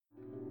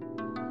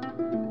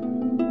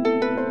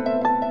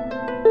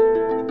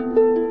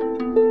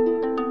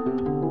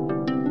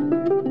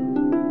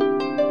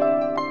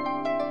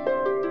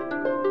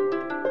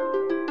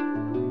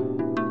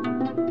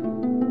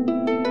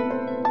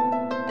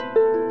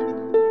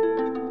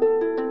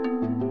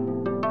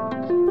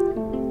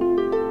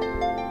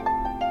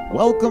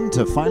Welcome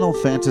to Final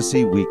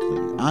Fantasy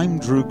Weekly. I'm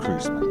Drew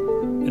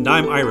Kreisman. And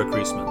I'm Ira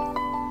Kreisman.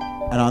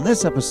 And on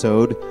this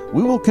episode,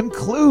 we will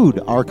conclude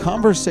our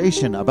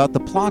conversation about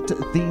the plot,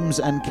 themes,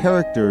 and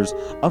characters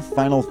of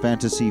Final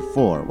Fantasy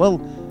IV.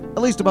 Well,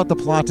 at least about the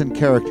plot and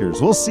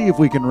characters. We'll see if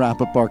we can wrap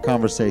up our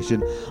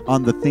conversation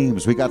on the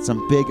themes. We got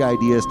some big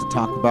ideas to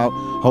talk about.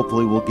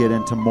 Hopefully we'll get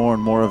into more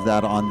and more of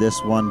that on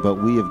this one,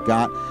 but we have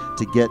got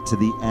to get to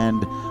the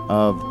end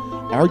of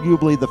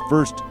arguably the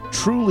first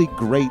truly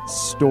great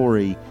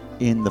story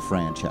in the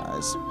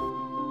franchise.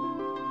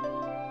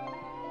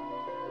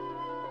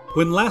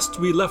 When last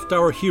we left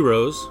our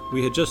heroes,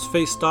 we had just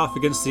faced off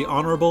against the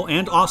honorable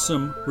and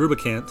awesome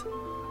Rubicant,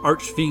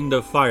 Archfiend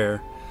of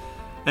Fire,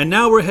 and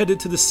now we're headed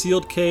to the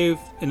sealed cave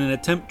in an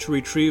attempt to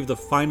retrieve the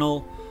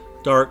final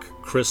Dark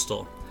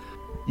Crystal.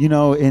 You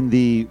know, in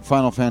the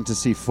Final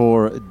Fantasy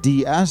IV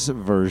DS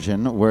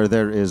version, where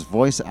there is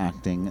voice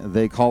acting,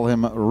 they call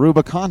him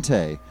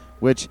Rubicante,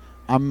 which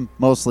I'm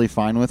mostly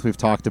fine with. We've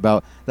talked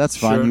about, that's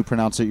fine, Sure. You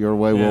pronounce it your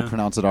way, Yeah. We'll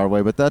pronounce it our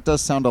way, but that does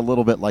sound a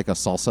little bit like a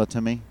salsa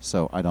to me,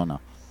 so I don't know.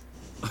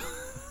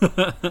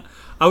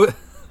 A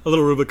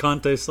little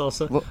Rubicante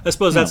salsa. Well, I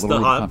suppose yeah, that's a the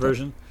little hot Rubicante.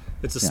 version.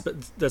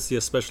 That's the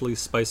especially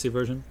spicy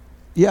version.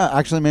 Yeah,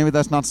 actually, maybe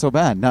that's not so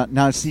bad.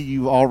 Now, see,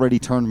 you already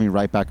turned me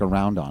right back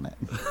around on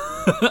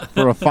it.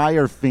 For a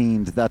fire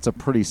fiend, that's a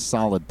pretty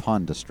solid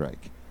pun to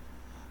strike.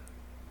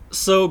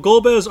 So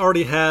Golbez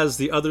already has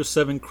the other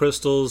 7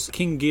 crystals.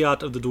 King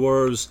Giat of the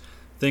Dwarves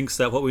thinks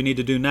that what we need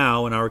to do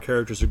now, and our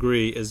characters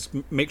agree, is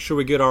make sure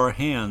we get our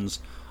hands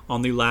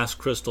on the last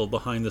crystal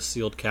behind the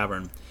sealed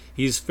cavern.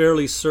 He's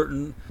fairly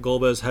certain,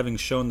 Golbez having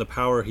shown the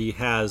power he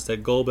has,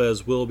 that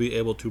Golbez will be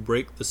able to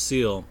break the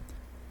seal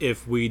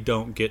if we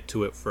don't get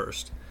to it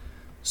first.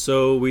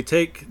 So we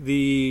take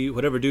the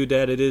whatever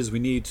doodad it is we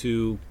need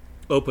to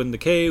open the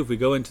cave, we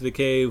go into the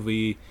cave,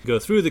 we go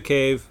through the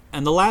cave,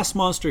 and the last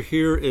monster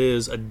here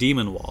is a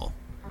demon wall.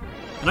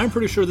 And I'm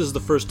pretty sure this is the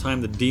first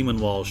time the demon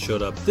wall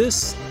showed up.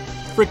 This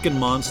frickin'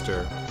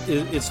 monster,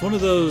 it's one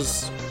of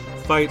those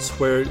fights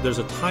where there's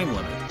a time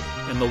limit,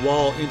 and the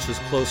wall inches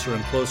closer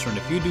and closer, and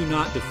if you do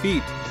not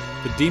defeat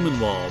the demon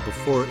wall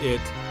before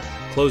it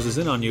closes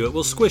in on you, it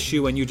will squish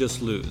you and you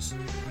just lose.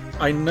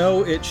 I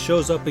know it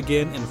shows up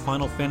again in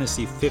Final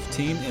Fantasy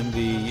 15 in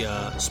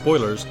the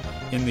spoilers,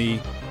 in the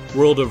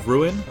World of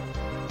Ruin.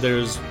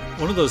 There's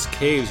one of those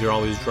caves you're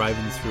always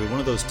driving through, one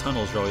of those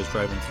tunnels you're always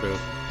driving through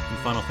in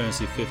Final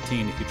Fantasy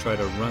 15. If you try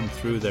to run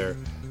through there,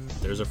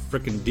 there's a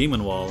frickin'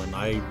 demon wall, and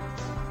I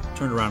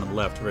turned around and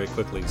left very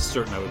quickly,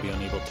 certain I would be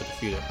unable to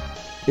defeat it.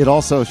 It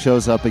also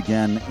shows up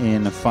again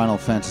in Final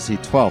Fantasy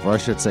XII, or I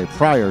should say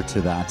prior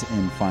to that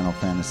in Final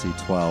Fantasy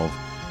XII,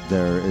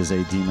 there is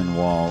a demon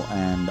wall,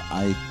 and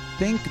I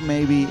think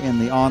maybe in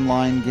the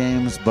online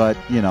games, but,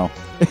 you know,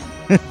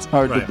 it's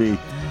hard to be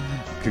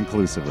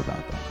conclusive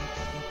about that.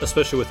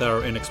 Especially with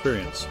our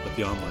inexperience with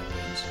the online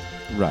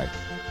games. Right.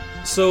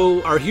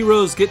 So our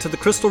heroes get to the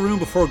crystal room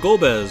before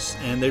Golbez,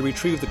 and they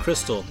retrieve the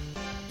crystal.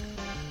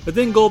 But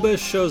then Golbez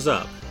shows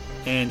up,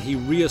 and he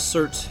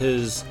reasserts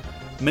his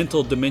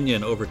mental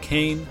dominion over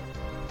Kain,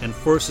 and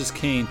forces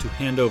Kain to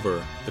hand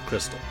over the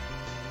crystal.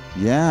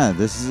 Yeah,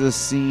 this is a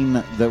scene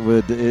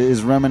that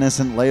is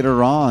reminiscent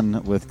later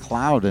on with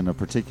Cloud in a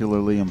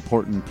particularly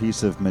important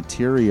piece of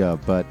materia,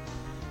 but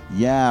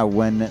yeah,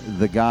 when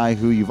the guy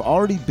who you've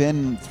already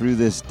been through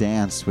this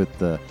dance with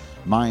the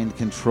mind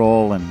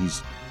control, and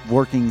he's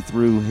working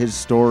through his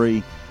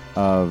story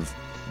of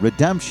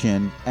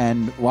redemption,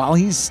 and while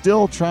he's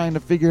still trying to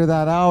figure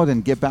that out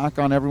and get back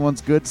on everyone's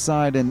good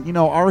side, and, you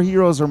know, our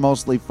heroes are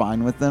mostly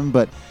fine with them,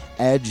 but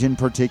Edge in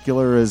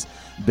particular has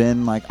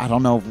been like, I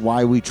don't know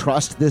why we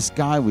trust this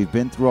guy. We've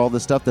been through all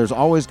this stuff. There's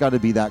always got to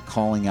be that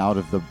calling out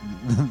of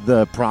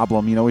the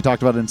problem. You know, we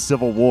talked about it in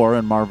Civil War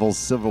and Marvel's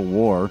Civil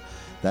War.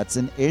 That's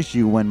an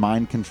issue when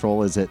mind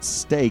control is at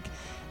stake,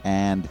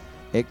 and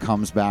it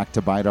comes back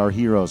to bite our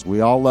heroes.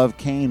 We all love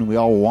Kain. We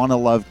all want to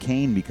love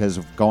Kain because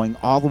of going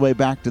all the way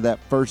back to that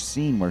first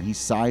scene where he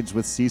sides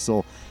with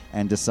Cecil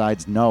and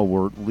decides, no,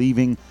 we're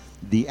leaving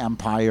the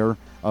empire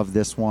of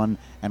this one,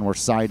 and we're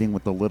siding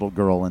with the little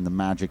girl and the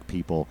magic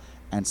people.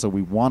 And so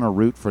we want to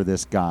root for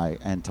this guy,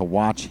 and to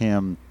watch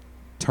him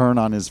turn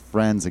on his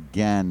friends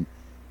again,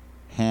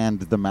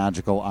 hand the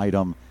magical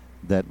item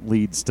that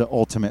leads to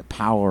ultimate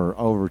power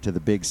over to the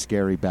big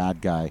scary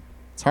bad guy.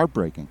 It's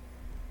heartbreaking.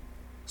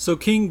 So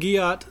King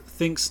Giat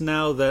thinks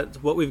now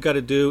that what we've got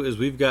to do is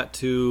we've got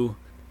to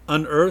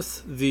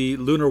unearth the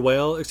lunar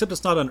whale, except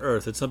it's not on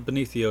Earth, it's up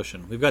beneath the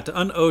ocean. We've got to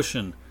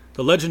unocean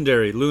the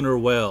legendary lunar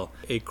whale,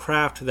 a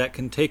craft that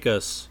can take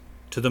us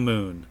to the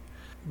moon.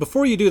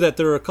 Before you do that,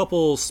 there are a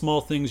couple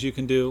small things you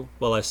can do.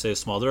 Well, I say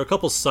small. There are a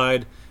couple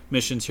side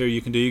missions here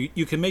you can do.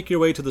 You can make your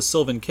way to the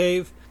Sylvan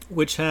Cave,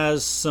 which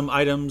has some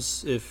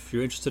items if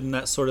you're interested in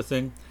that sort of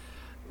thing.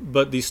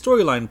 But the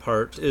storyline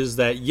part is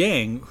that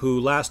Yang, who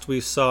last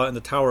we saw in the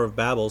Tower of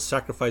Babel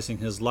sacrificing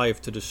his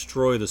life to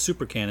destroy the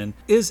supercannon,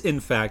 is in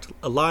fact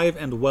alive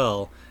and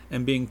well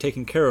and being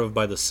taken care of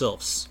by the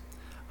Sylphs.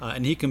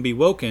 And he can be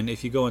woken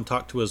if you go and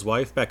talk to his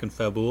wife back in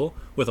Fabul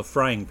with a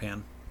frying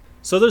pan.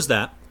 So there's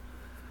that.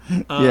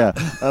 Yeah,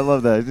 I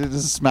love that. You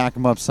just smack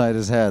him upside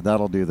his head.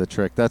 That'll do the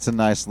trick. That's a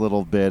nice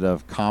little bit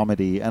of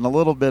comedy and a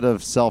little bit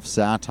of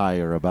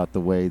self-satire about the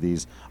way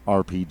these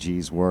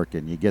RPGs work,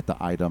 and you get the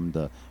item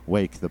to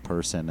wake the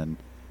person, and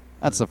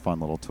that's a fun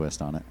little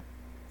twist on it.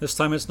 This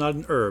time it's not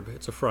an herb,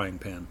 it's a frying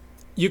pan.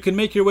 You can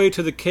make your way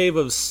to the Cave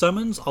of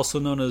Summons, also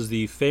known as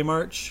the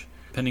Feymarch,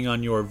 depending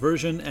on your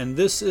version, and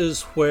this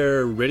is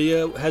where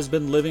Rydia has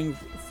been living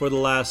for the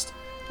last...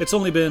 It's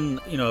only been,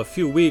 a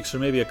few weeks or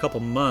maybe a couple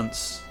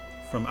months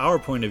from our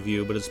point of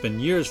view, but it's been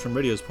years from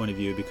Rydia's point of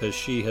view because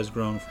she has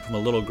grown from a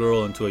little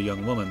girl into a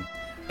young woman.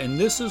 And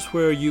this is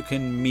where you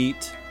can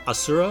meet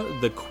Asura,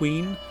 the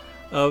queen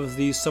of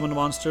the summoned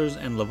monsters,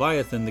 and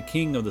Leviathan, the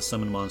king of the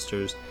summoned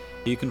monsters.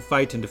 You can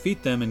fight and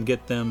defeat them and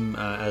get them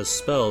as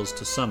spells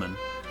to summon.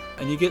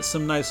 And you get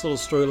some nice little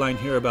storyline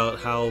here about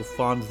how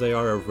fond they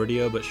are of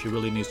Rydia, but she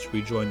really needs to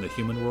rejoin the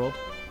human world.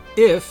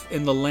 If,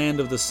 in the land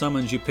of the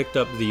summons, you picked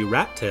up the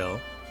Rat Tail,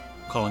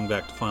 calling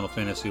back to Final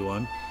Fantasy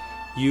I,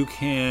 you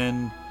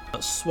can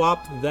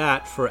swap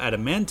that for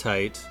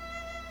Adamantite,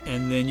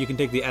 and then you can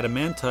take the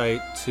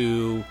Adamantite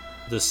to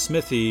the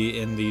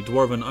smithy in the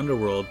Dwarven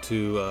underworld,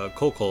 to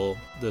Kokol,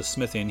 the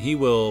smithy, and he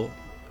will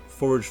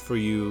forge for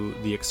you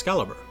the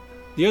Excalibur.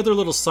 The other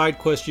little side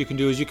quest you can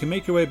do is you can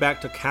make your way back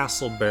to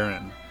Castle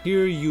Baron.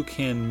 Here you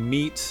can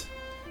meet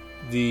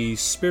the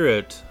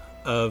spirit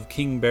of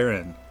King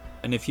Baron,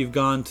 and if you've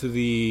gone to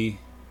the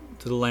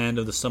land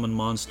of the summoned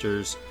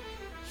monsters,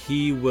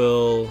 he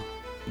will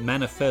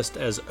manifest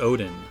as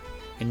Odin,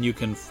 and you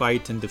can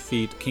fight and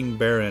defeat King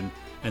Baron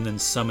and then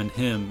summon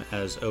him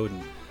as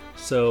Odin.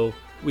 So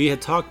we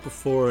had talked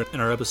before in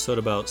our episode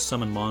about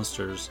summoned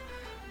monsters,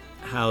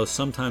 how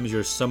sometimes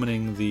you're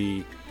summoning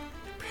the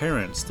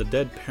parents, the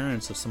dead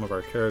parents of some of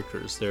our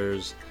characters.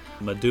 There's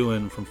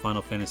Maduin from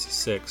Final Fantasy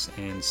VI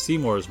and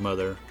Seymour's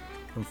mother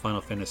from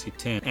Final Fantasy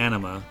X,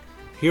 Anima.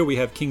 Here we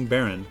have King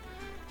Baron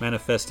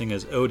manifesting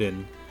as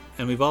Odin,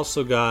 and we've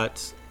also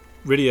got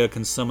Rydia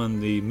can summon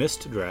the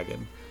Mist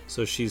Dragon,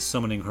 so she's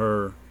summoning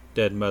her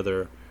dead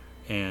mother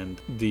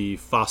and the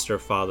foster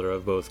father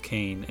of both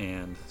Kain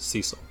and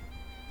Cecil.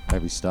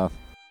 Heavy stuff.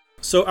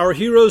 So our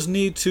heroes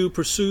need to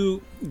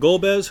pursue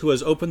Golbez, who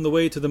has opened the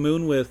way to the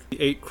moon with the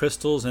 8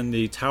 crystals and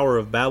the Tower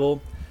of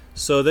Babel.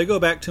 So they go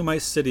back to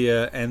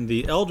Mysidia, and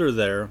the elder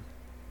there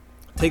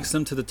takes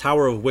them to the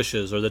Tower of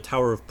Wishes, or the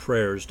Tower of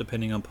Prayers,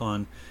 depending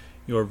upon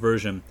your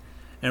version.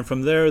 And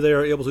from there they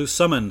are able to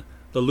summon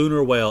the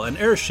Lunar Whale, an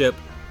airship,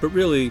 but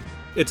really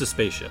it's a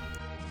spaceship.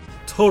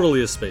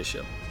 Totally a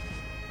spaceship.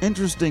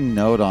 Interesting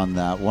note on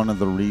that. One of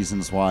the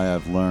reasons why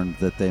I've learned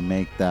that they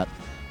make that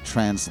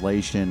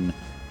translation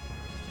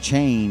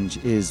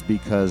change is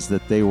because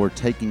that they were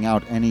taking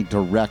out any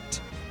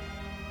direct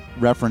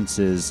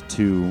references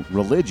to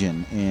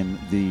religion in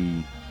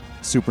the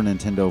Super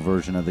Nintendo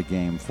version of the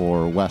game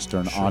for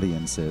Western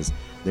audiences.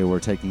 They were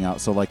taking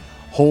out, so like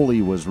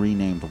holy was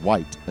renamed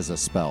white as a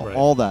spell. Right.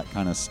 All that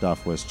kind of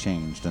stuff was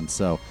changed, and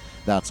so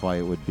that's why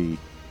it would be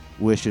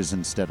wishes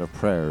instead of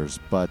prayers.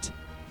 But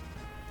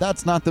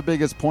that's not the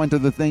biggest point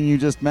of the thing you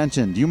just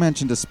mentioned. You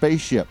mentioned a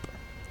spaceship.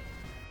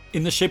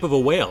 In the shape of a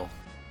whale.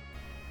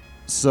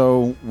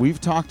 So we've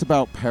talked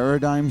about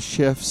paradigm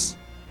shifts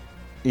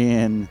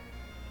in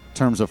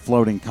terms of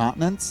floating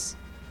continents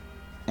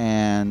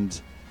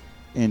and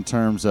in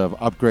terms of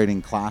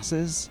upgrading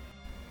classes.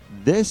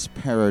 This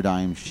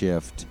paradigm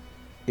shift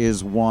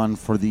is one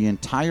for the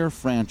entire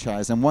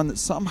franchise, and one that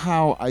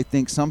somehow I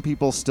think some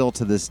people still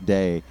to this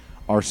day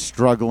are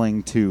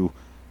struggling to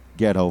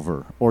get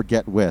over or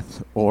get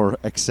with or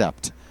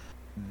accept.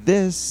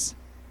 This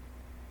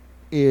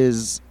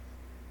is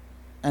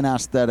an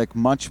aesthetic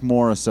much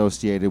more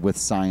associated with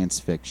science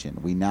fiction.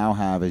 We now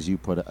have, as you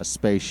put it, a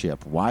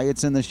spaceship. Why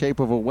it's in the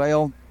shape of a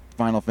whale,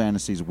 Final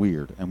Fantasy's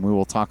weird, and we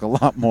will talk a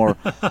lot more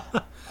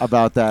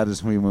about that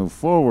as we move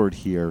forward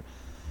here.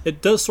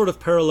 It does sort of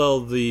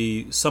parallel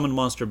the summon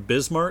monster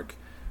Bismarck,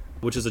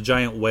 which is a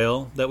giant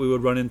whale that we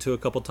would run into a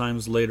couple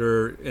times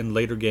later in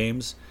later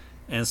games,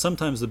 and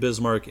sometimes the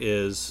Bismarck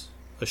is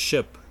a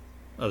ship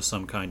of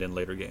some kind in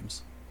later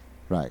games.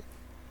 Right.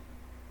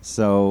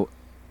 So,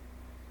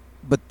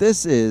 but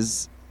this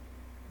is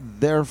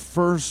their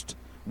first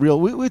real...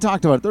 We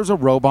talked about it. There's a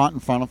robot in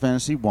Final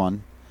Fantasy I.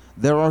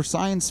 There are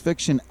science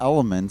fiction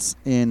elements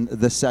in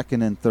the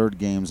second and third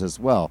games as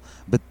well.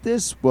 But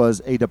this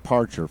was a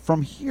departure.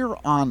 From here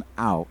on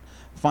out,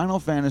 Final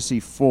Fantasy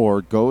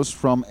IV goes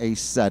from a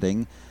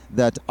setting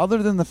that,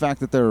 other than the fact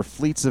that there are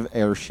fleets of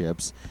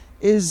airships,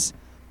 is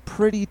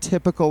pretty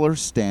typical or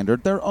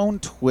standard. Their own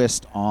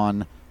twist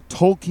on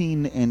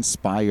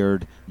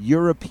Tolkien-inspired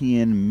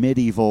European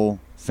medieval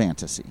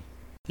fantasy.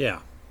 Yeah.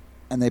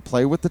 And they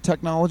play with the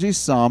technology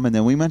some, and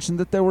then we mentioned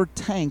that there were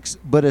tanks,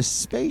 but a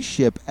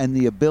spaceship and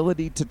the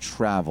ability to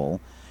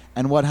travel.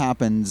 And what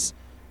happens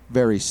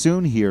very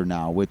soon here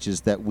now, which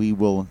is that we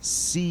will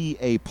see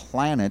a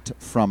planet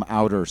from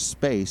outer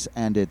space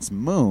and its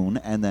moon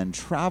and then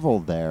travel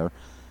there.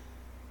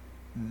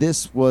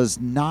 This was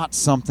not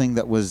something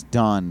that was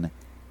done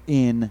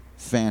in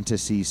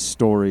fantasy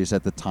stories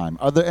at the time.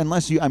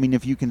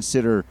 If you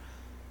consider,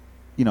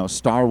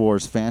 Star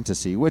Wars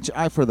fantasy, which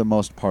I for the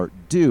most part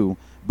do,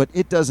 but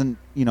it doesn't,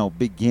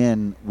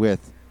 begin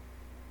with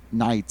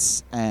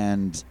knights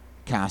and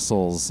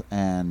castles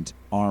and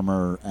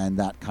armor and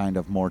that kind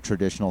of more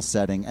traditional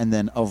setting and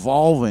then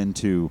evolve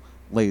into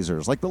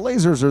lasers. Like the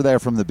lasers are there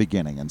from the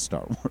beginning in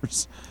Star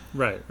Wars.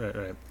 Right.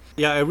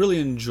 Yeah, I really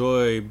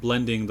enjoy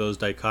blending those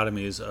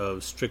dichotomies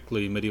of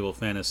strictly medieval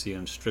fantasy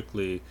and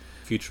strictly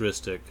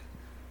futuristic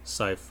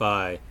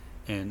sci-fi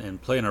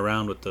and playing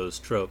around with those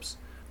tropes.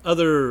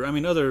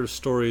 Other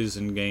stories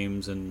and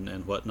games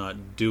and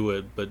whatnot do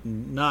it, but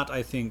not,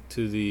 I think,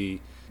 to the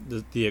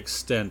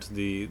extent.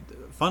 The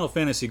Final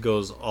Fantasy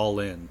goes all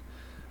in,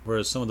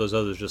 whereas some of those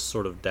others just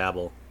sort of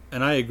dabble.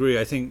 And I agree.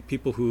 I think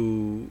people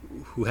who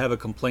have a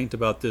complaint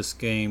about this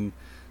game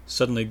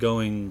suddenly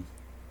going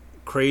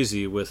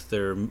crazy with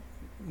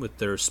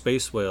their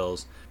space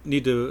whales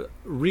need to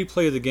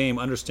replay the game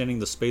understanding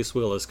the space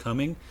whale is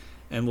coming,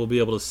 and we'll be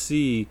able to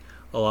see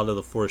a lot of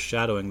the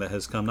foreshadowing that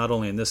has come not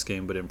only in this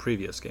game but in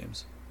previous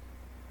games.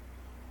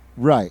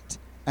 Right.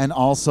 And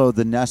also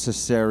the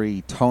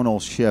necessary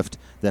tonal shift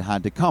that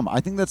had to come.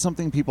 I think that's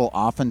something people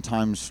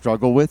oftentimes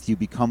struggle with. You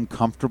become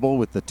comfortable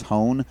with the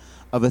tone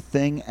of a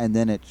thing, and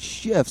then it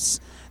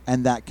shifts,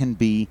 and that can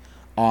be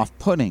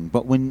off-putting.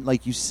 But when,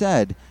 like you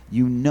said,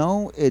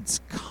 it's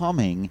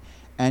coming,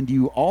 and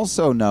you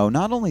also know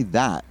not only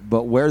that,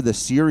 but where the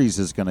series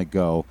is going to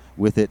go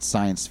with its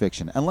science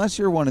fiction. Unless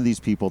you're one of these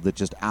people that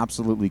just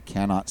absolutely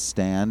cannot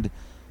stand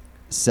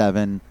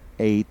 7,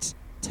 8,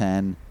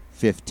 10,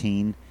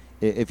 15.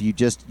 If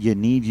you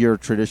need your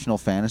traditional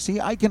fantasy,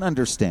 I can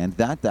understand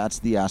that. That's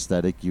the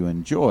aesthetic you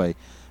enjoy.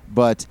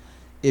 But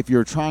if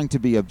you're trying to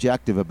be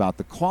objective about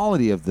the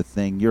quality of the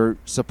thing, you're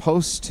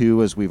supposed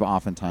to, as we've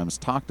oftentimes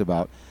talked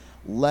about,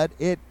 let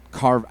it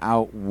carve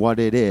out what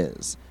it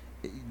is.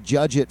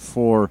 Judge it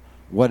for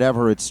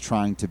whatever it's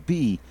trying to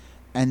be.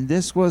 And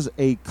this was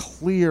a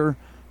clear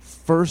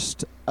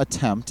first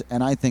attempt,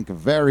 and I think a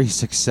very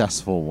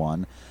successful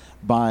one,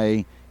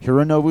 by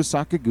Hironobu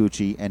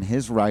Sakaguchi and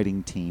his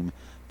writing team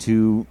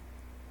to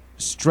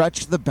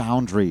stretch the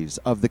boundaries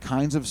of the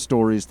kinds of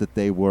stories that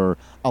they were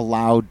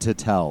allowed to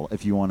tell,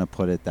 if you want to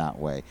put it that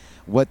way.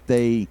 What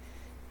they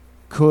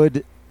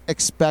could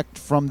expect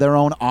from their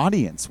own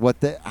audience,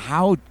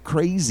 how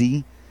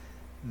crazy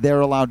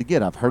they're allowed to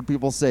get. I've heard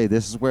people say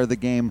this is where the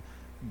game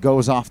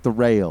goes off the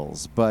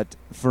rails, but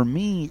for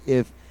me,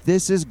 if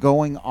this is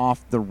going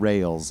off the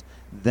rails,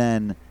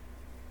 then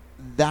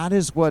that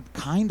is what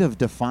kind of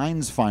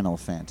defines Final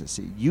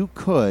Fantasy. You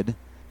could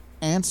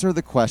answer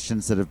the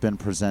questions that have been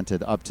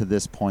presented up to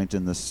this point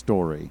in the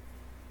story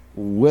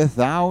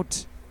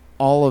without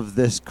all of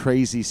this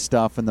crazy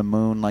stuff in the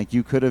moon. Like,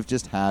 you could have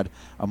just had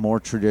a more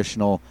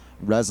traditional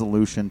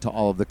resolution to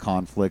all of the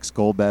conflicts.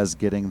 Golbez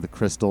getting the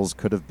crystals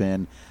could have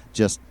been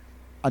just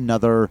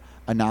another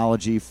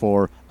analogy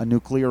for a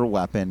nuclear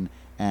weapon,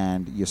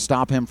 and you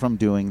stop him from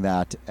doing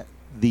that. At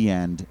the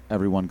end,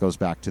 everyone goes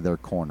back to their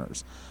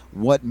corners.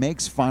 What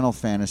makes Final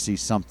Fantasy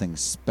something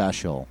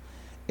special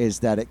is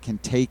that it can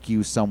take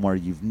you somewhere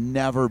you've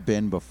never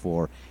been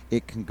before.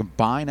 It can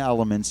combine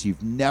elements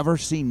you've never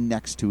seen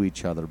next to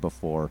each other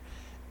before,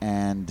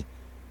 and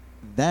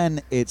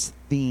then its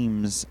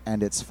themes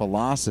and its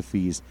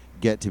philosophies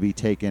get to be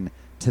taken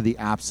to the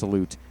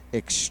absolute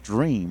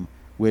extreme,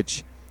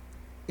 which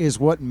is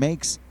what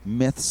makes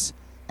myths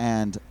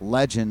and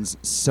legends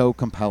so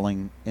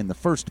compelling in the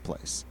first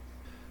place.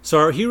 So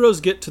our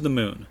heroes get to the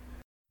moon.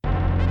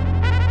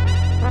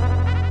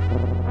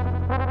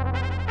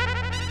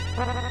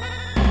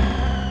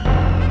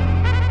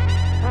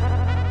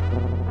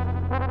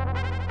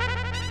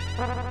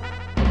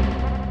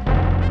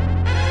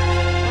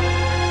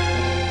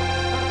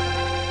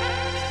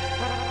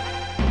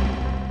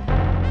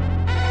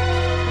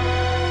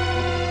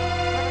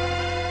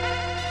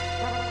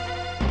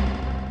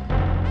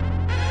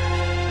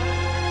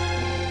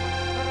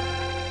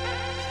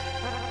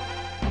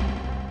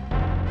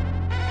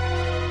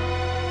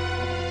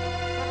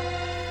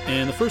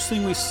 And the first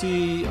thing we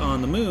see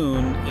on the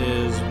moon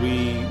is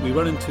we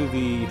run into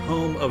the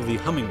home of the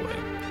Hummingway.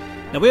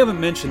 Now, we haven't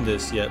mentioned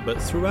this yet,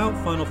 but throughout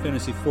Final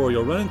Fantasy IV,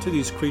 you'll run into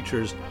these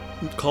creatures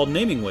called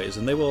naming ways,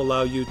 and they will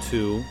allow you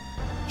to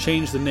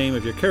change the name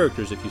of your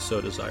characters if you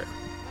so desire.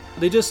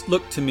 They just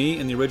look to me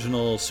in the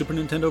original Super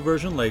Nintendo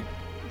version like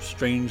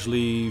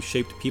strangely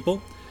shaped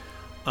people.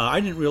 I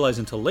didn't realize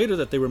until later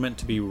that they were meant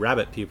to be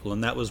rabbit people,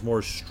 and that was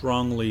more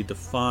strongly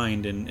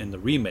defined in the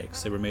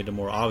remakes. They were made to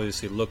more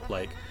obviously look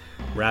like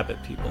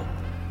rabbit people.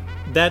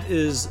 That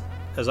is,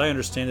 as I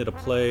understand it, a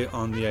play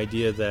on the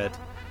idea that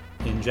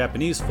in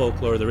Japanese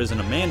folklore there isn't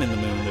a man in the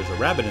moon, there's a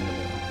rabbit in the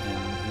moon,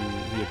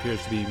 and he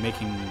appears to be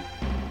making,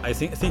 I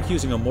think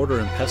using a mortar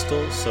and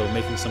pestle, so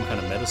making some kind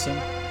of medicine.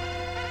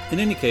 In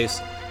any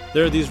case,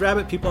 there are these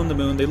rabbit people on the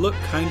moon. They look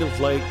kind of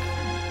like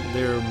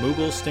they're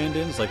Moogle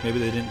stand-ins, like maybe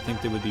they didn't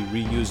think they would be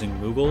reusing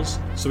Moogles.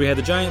 So we had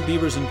the giant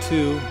beavers in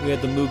 2, we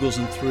had the Moogles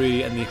in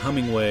 3, and the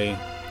Hummingway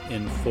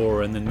in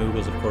 4, and then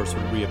Moogles, of course,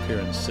 would reappear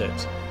in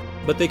 6.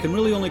 But they can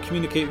really only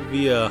communicate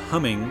via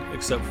humming,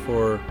 except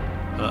for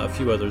a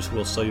few others who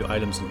will sell you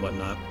items and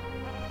whatnot.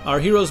 Our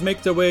heroes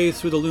make their way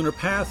through the Lunar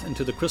Path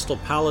into the Crystal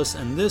Palace,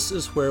 and this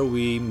is where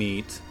we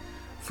meet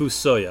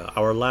Fusoya,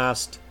 our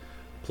last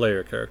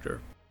player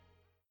character.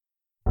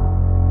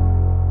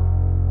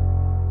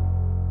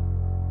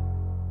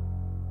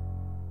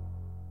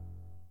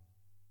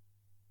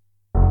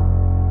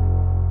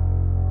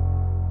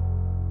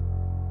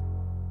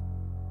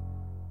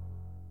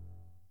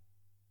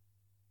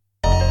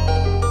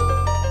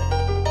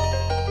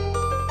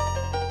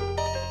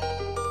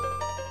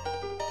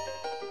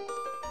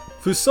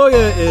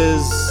 Fusoya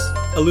is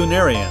a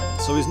Lunarian,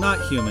 so he's not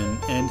human,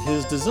 and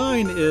his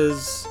design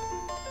is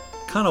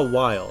kind of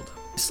wild.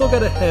 He's still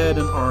got a head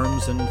and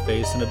arms and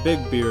face and a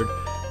big beard,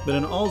 but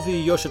in all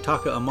the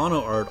Yoshitaka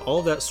Amano art,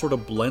 all that sort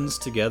of blends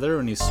together,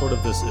 and he's sort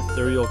of this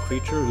ethereal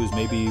creature who's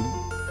maybe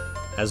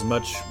as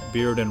much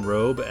beard and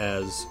robe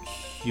as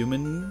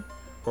human,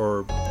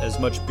 or as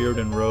much beard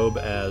and robe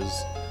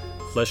as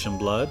flesh and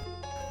blood.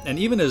 And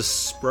even his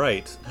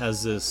sprite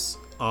has this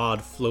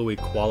odd, flowy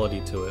quality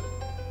to it.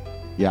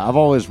 Yeah, I've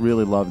always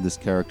really loved this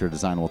character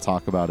design. We'll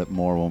talk about it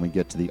more when we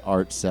get to the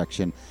art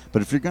section.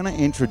 But if you're going to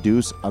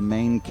introduce a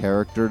main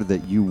character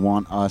that you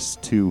want us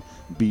to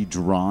be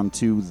drawn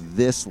to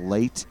this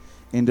late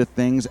into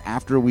things,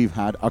 after we've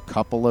had a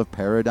couple of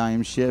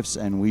paradigm shifts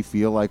and we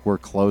feel like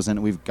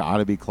we've got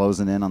to be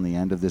closing in on the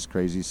end of this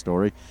crazy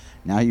story,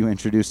 now you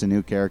introduce a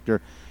new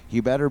character, he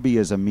better be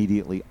as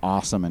immediately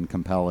awesome and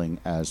compelling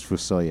as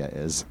Fusoya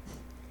is.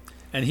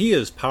 And he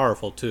is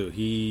powerful, too.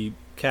 He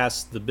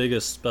casts the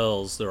biggest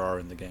spells there are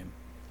in the game.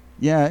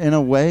 Yeah, in a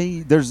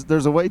way,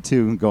 there's a way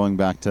to, going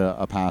back to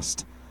a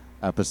past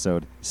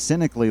episode,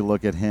 cynically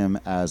look at him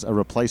as a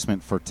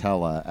replacement for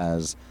Tella,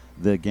 as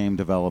the game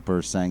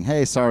developers saying,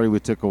 hey, sorry we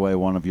took away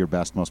one of your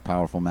best, most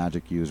powerful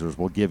magic users.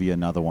 We'll give you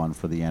another one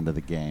for the end of the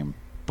game.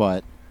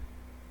 But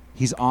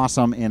he's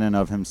awesome in and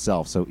of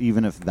himself, so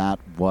even if that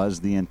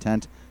was the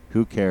intent,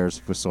 who cares?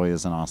 Fusoya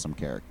is an awesome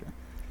character.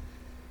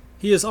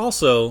 He is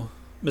also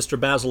Mr.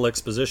 Basil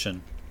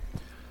Exposition,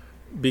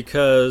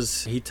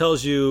 because he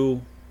tells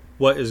you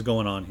what is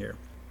going on here.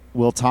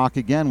 We'll talk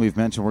again. We've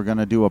mentioned we're going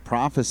to do a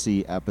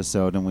prophecy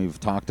episode, and we've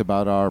talked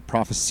about our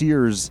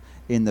prophesiers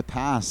in the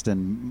past,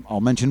 and I'll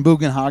mention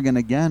Bugenhagen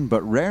again,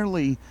 but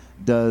rarely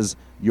does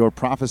your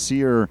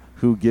prophesier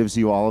who gives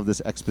you all of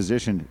this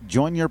exposition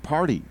join your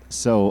party.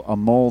 So a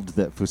mold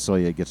that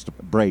Fusoya gets to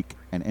break,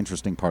 an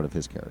interesting part of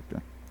his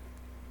character.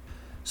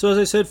 So as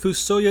I said,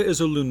 Fusoya is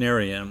a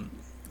Lunarian.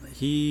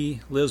 He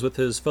lives with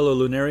his fellow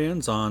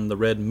Lunarians on the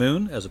Red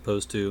Moon, as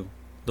opposed to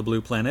the Blue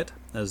Planet,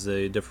 as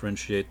they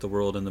differentiate the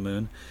world and the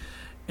moon.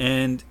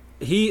 And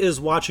he is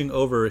watching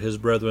over his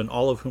brethren,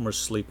 all of whom are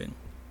sleeping.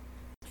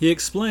 He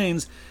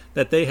explains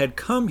that they had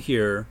come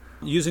here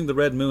using the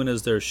Red Moon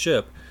as their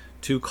ship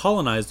to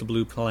colonize the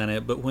Blue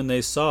Planet, but when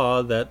they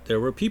saw that there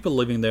were people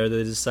living there,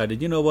 they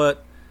decided, you know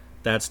what,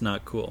 that's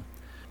not cool.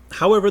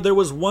 However, there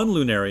was one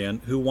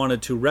Lunarian who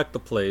wanted to wreck the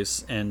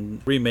place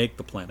and remake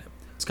the planet.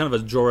 It's kind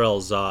of a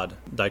Jor-El Zod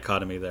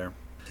dichotomy there.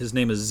 His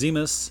name is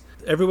Zemus.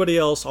 Everybody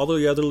else, all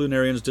the other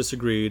Lunarians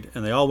disagreed,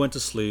 and they all went to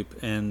sleep,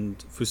 and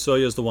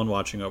Fusoya is the one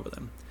watching over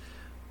them.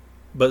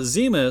 But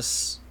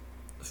Zemus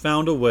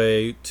found a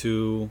way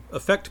to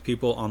affect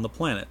people on the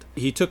planet.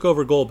 He took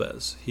over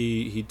Golbez.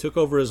 He took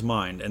over his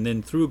mind, and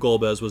then through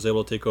Golbez was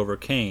able to take over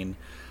Cain,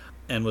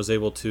 and was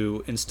able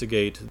to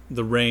instigate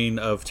the reign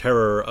of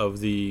terror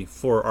of the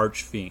 4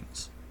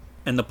 archfiends.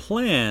 And the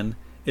plan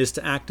is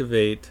to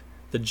activate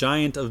the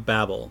Giant of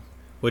Babel,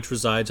 which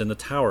resides in the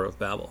Tower of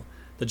Babel.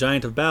 The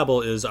Giant of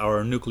Babel is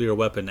our nuclear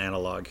weapon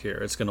analog here.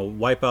 It's going to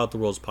wipe out the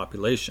world's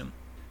population.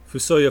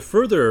 Fusoya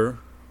further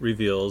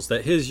reveals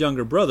that his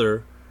younger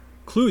brother,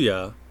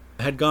 Kluya,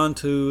 had gone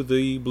to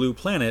the Blue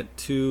Planet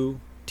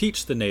to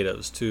teach the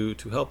natives, to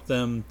help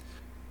them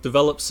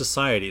develop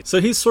society.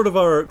 So he's sort of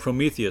our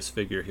Prometheus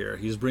figure here.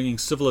 He's bringing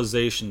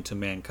civilization to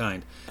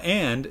mankind.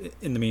 And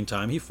in the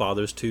meantime, he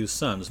fathers 2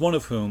 sons, one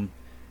of whom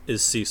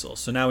is Cecil.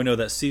 So now we know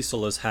that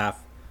Cecil is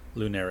half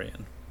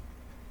Lunarian.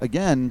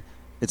 Again,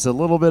 it's a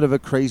little bit of a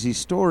crazy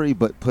story,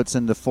 but puts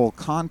into full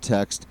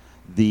context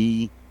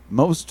the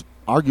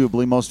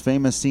arguably most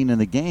famous scene in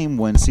the game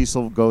when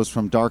Cecil goes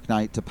from Dark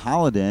Knight to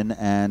Paladin,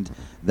 and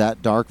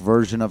that dark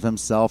version of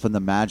himself and the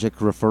magic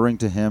referring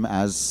to him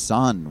as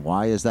son.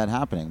 Why is that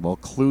happening? Well,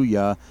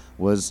 Kluya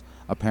was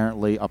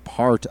apparently a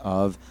part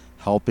of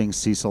helping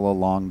Cecil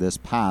along this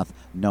path,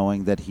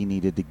 knowing that he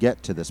needed to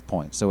get to this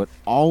point. So it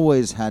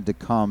always had to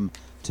come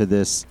to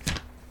this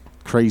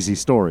crazy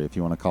story, if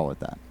you want to call it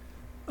that.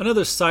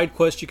 Another side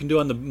quest you can do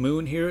on the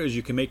moon here is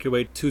you can make your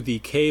way to the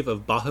Cave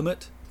of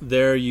Bahamut.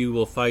 There you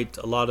will fight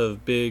a lot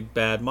of big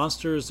bad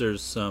monsters.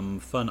 There's some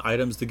fun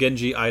items. The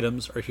Genji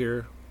items are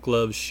here: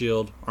 gloves,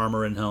 shield,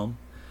 armor, and helm.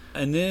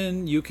 And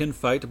then you can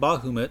fight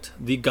Bahamut,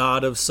 the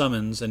god of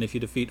summons, and if you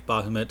defeat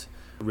Bahamut,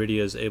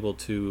 Rydia is able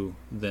to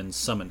then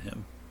summon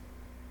him.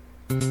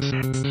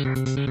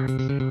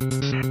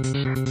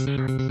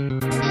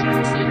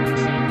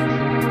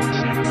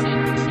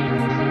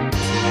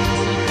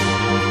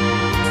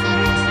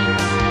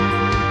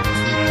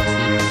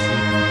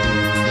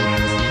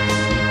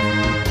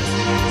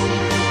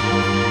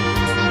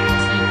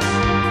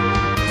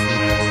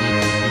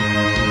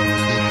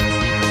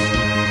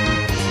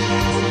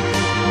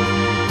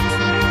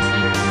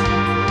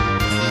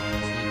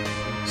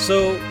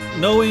 So,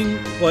 knowing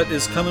what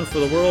is coming for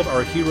the world,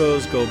 our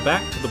heroes go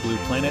back to the Blue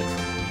Planet,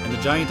 and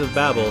the Giant of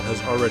Babel has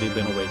already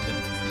been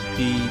awakened.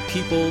 The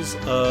peoples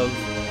of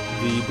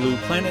the Blue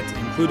Planet,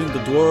 including the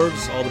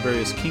dwarves, all the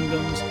various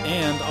kingdoms,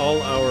 and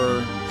all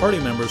our party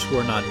members who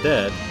are not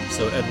dead,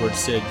 so Edward,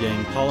 Sid,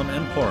 Yang, Pollen,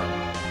 and Porum,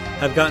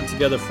 have gotten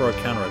together for a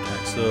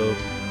counterattack. So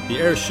the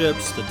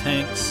airships, the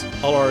tanks,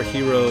 all our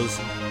heroes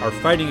are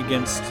fighting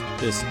against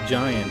this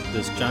giant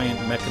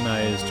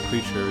mechanized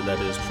creature that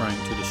is trying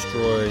to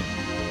destroy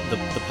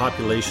the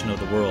population of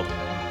the world.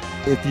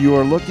 If you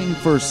are looking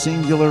for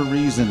singular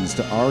reasons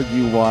to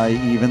argue why,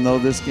 even though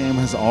this game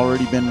has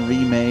already been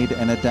remade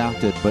and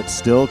adapted, but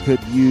still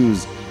could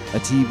use a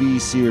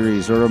TV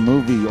series or a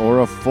movie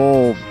or a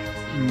full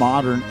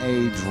modern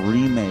age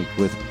remake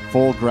with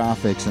full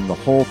graphics and the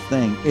whole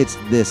thing, it's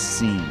this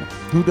scene.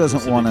 Who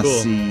doesn't want to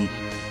see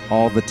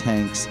all the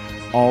tanks,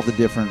 all the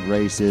different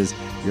races,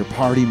 your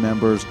party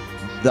members,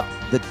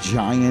 the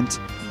giant?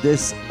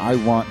 This I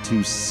want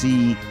to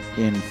see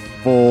in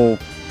full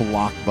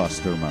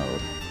blockbuster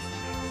mode.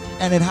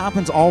 And it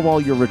happens all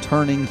while you're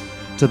returning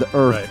to the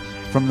Earth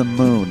from the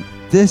moon.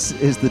 This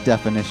is the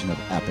definition of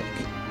epic.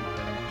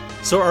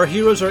 So our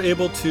heroes are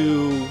able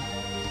to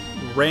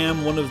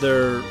ram one of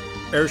their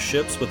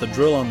airships with a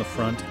drill on the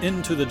front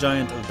into the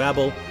Giant of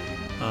Babel,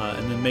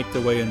 and then make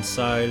their way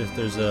inside.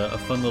 There's a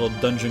fun little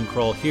dungeon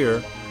crawl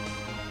here,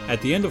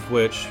 at the end of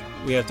which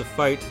we have to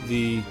fight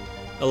the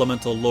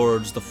elemental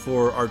lords, the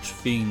 4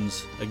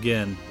 archfiends,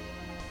 again,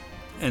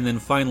 and then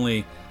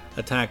finally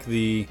attack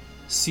the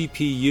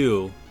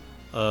CPU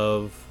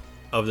of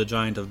the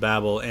Giant of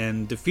Babel,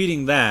 and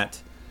defeating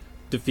that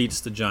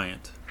defeats the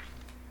giant.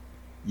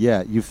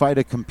 Yeah, you fight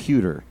a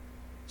computer.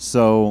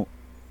 So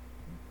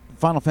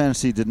Final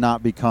Fantasy did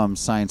not become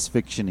science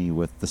fiction-y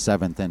with the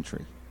 7th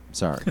entry.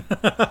 Sorry.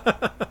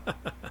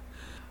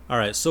 All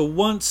right, so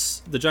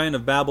once the Giant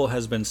of Babel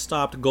has been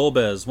stopped,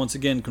 Golbez once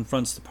again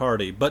confronts the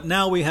party. But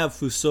now we have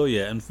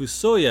Fusoya, and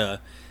Fusoya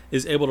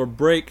is able to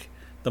break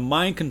the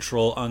mind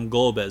control on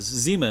Golbez.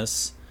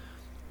 Zemus,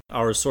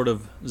 our sort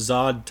of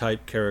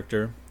Zod-type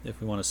character, if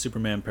we want a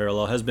Superman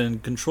parallel, has been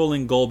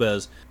controlling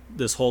Golbez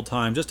this whole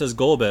time, just as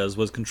Golbez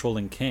was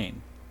controlling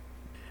Cain.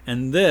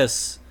 And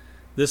this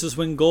is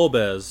when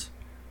Golbez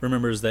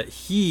remembers that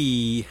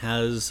he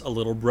has a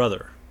little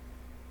brother.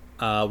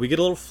 We get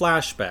a little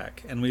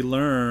flashback, and we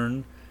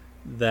learn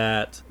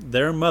that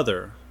their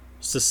mother,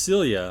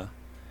 Cecilia,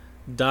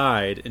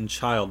 died in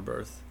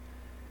childbirth,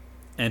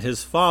 and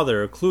his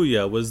father,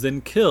 Kluya, was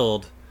then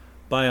killed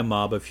by a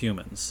mob of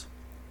humans.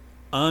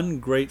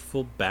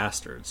 Ungrateful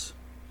bastards.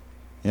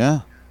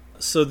 Yeah.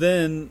 So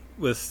then,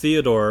 with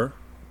Theodore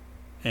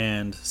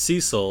and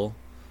Cecil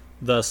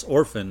thus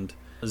orphaned,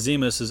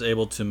 Zemus is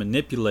able to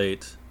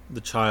manipulate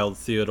the child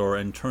Theodore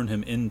and turn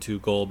him into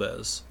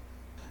Golbez.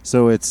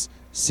 So it's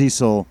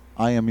Cecil,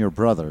 I am your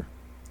brother.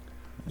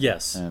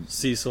 Yes, and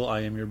Cecil,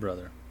 I am your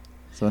brother.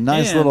 So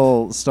nice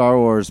little Star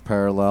Wars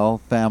parallel.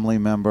 Family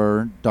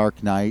member,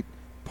 Dark Knight,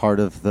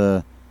 part of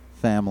the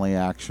family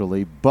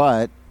actually.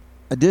 But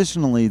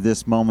additionally,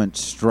 this moment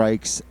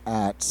strikes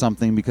at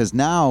something because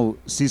now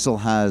Cecil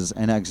has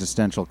an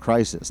existential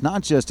crisis.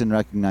 Not just in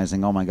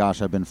recognizing, oh my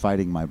gosh, I've been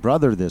fighting my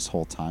brother this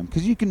whole time.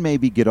 Because you can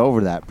maybe get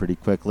over that pretty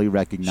quickly,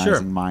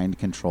 recognizing mind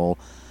control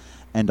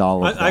and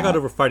all of that. I got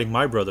over fighting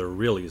my brother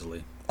real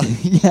easily.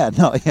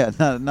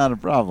 Not a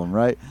problem,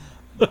 right?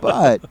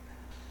 But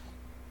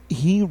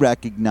he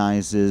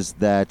recognizes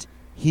that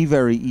he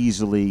very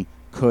easily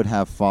could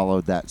have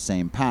followed that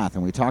same path.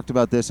 And we talked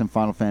about this in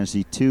Final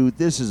Fantasy II.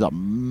 This is a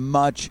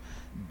much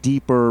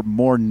deeper,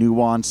 more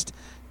nuanced,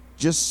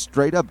 just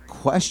straight up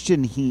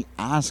question he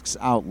asks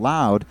out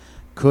loud.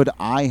 Could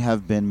I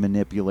have been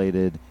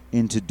manipulated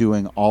into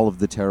doing all of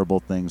the terrible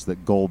things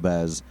that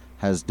Golbez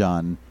has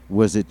done?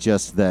 Was it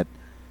just that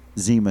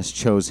Zemus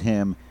chose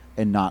him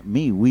and not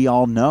me? We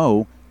all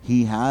know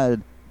he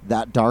had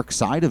that dark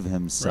side of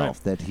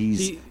himself that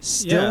he's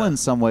still in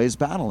some ways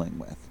battling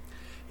with.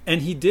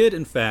 And he did,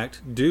 in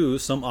fact, do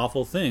some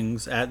awful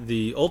things at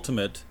the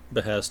ultimate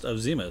behest of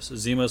Zemus.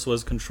 Zemus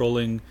was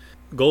controlling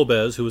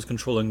Golbez, who was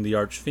controlling the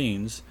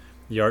Archfiends.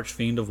 The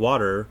Archfiend of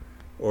Water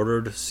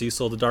ordered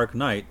Cecil the Dark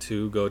Knight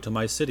to go to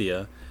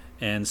Mysidia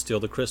and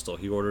steal the crystal.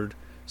 He ordered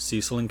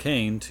Cecil and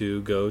Cain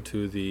to go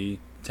to the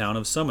town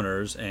of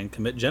Summoners and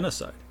commit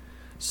genocide.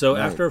 So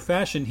after a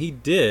fashion,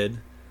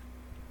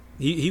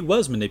 he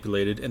was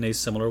manipulated in a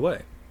similar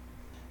way.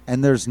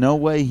 And there's no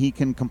way he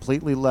can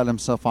completely let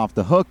himself off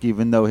the hook,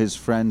 even though his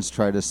friends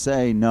try to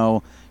say,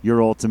 no,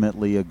 you're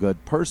ultimately a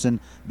good person,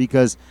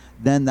 because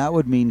then that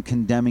would mean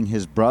condemning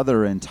his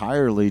brother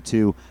entirely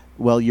to,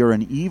 well, you're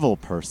an evil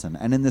person.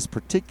 And in this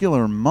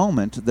particular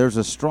moment, there's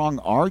a strong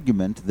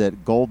argument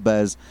that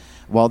Golbez,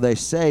 while they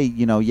say,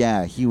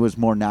 he was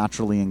more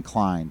naturally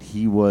inclined,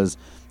 he was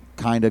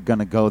kind of going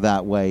to go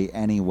that way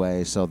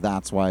anyway, so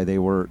that's why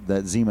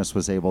that Zemus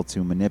was able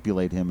to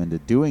manipulate him into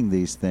doing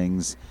these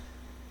things.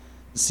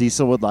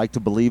 Cecil would like to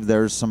believe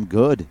there's some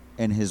good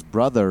in his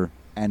brother,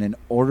 and in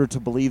order to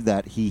believe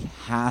that, he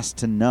has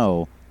to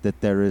know that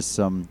there is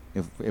some,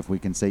 if we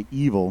can say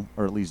evil,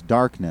 or at least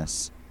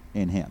darkness,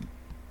 in him.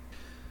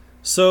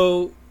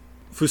 So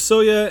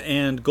Fusoya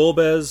and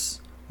Golbez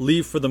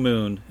leave for the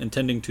moon,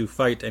 intending to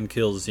fight and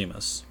kill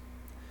Zemus.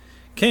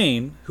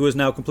 Kane, who is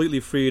now completely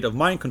freed of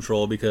mind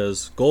control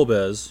because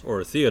Golbez,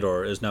 or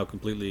Theodore, is now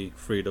completely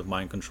freed of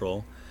mind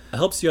control,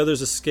 helps the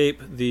others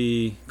escape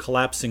the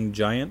collapsing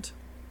giant.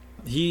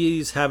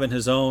 He's having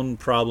his own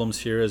problems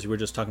here, as we were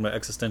just talking about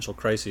existential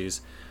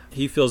crises.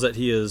 He feels that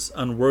he is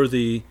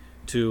unworthy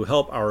to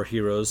help our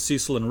heroes.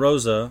 Cecil and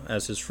Rosa,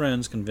 as his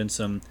friends, convince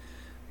him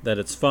that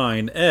it's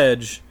fine.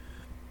 Edge,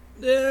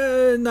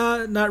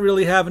 not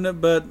really having it,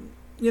 but,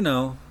 you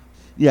know.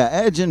 Yeah,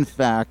 Edge, in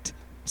fact,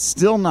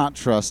 still not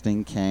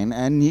trusting Kane,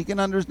 and he can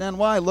understand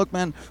why. Look,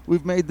 man,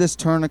 we've made this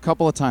turn a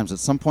couple of times. At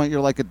some point,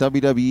 you're like a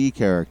WWE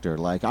character.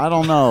 Like, I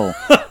don't know.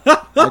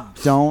 I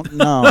don't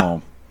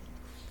know.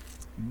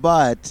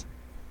 But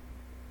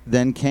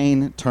then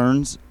Kane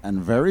turns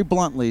and very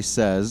bluntly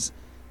says,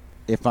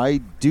 if I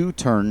do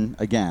turn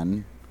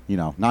again, you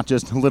know, not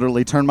just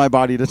literally turn my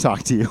body to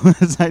talk to you,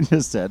 as I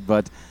just said,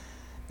 but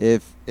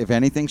if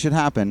anything should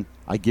happen,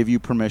 I give you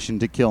permission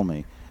to kill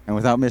me. And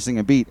without missing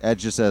a beat,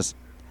 Edge just says,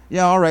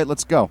 yeah, all right,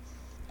 let's go.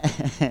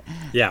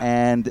 Yeah.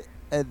 And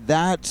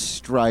that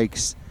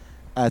strikes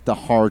at the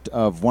heart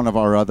of one of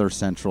our other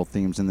central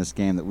themes in this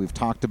game that we've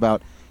talked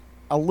about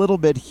a little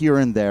bit here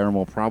and there, and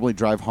we'll probably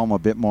drive home a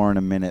bit more in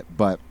a minute,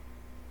 but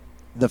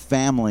the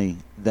family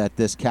that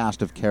this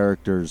cast of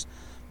characters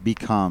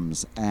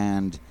becomes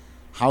and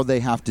how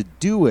they have to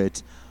do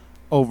it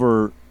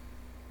over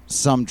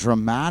some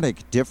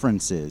dramatic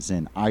differences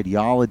in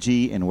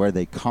ideology and where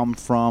they come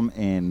from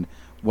and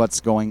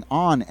what's going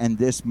on. And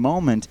this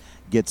moment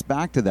gets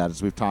back to that,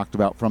 as we've talked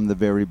about from the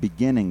very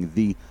beginning,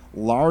 the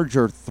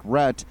larger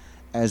threat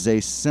as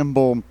a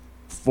symbol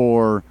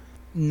for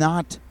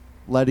not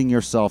letting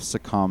yourself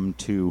succumb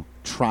to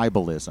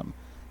tribalism.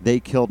 They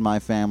killed my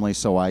family,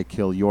 so I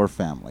kill your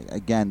family.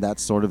 Again,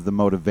 that's sort of the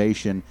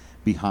motivation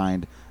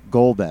behind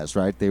Golbez,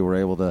 right? They were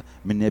able to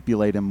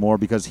manipulate him more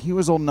because he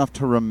was old enough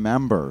to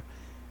remember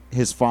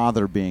his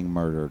father being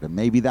murdered. And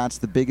maybe that's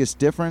the biggest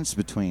difference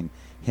between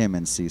him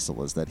and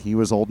Cecil, is that he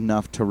was old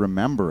enough to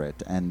remember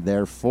it and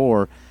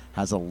therefore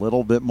has a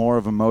little bit more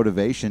of a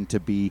motivation to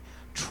be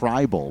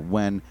tribal,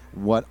 when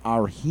what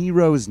our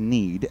heroes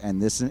need, and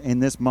this in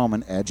this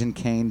moment Edge and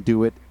Kane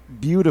do it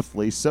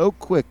beautifully so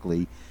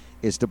quickly,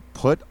 is to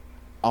put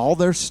all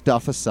their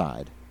stuff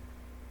aside,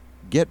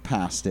 get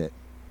past it,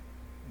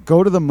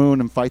 go to the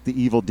moon and fight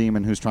the evil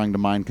demon who's trying to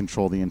mind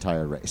control the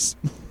entire race.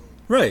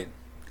 Right.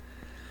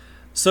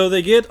 So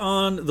they get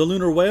on the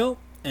lunar whale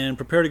and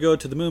prepare to go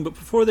to the moon, but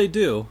before they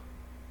do,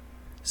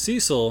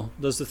 Cecil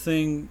does the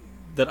thing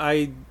that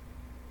I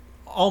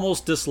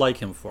almost dislike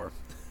him for.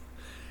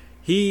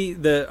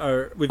 We've got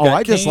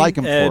I Kane, dislike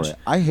him Edge, for it.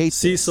 I hate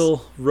Cecil,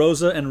 this.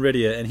 Rosa, and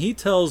Rydia, and he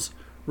tells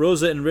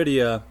Rosa and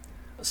Rydia,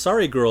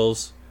 sorry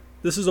girls,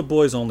 this is a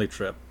boys only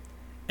trip.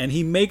 And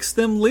he makes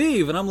them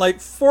leave, and I'm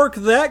like, fork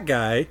that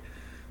guy.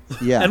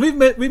 Yeah. And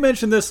we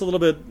mentioned this a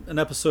little bit an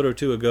episode or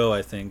two ago,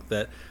 I think,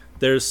 that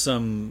there's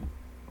some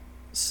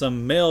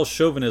male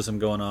chauvinism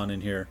going on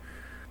in here.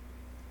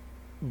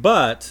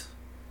 But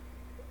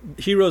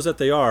heroes that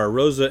they are,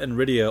 Rosa and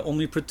Rydia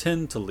only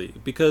pretend to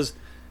leave because,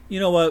 you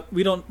know what,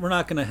 we're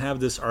not going to have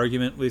this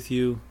argument with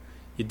you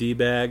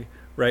D-bag,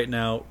 right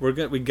now.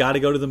 We got to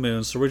go to the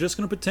moon, so we're just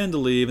going to pretend to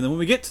leave, and then when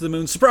we get to the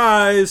moon,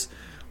 surprise,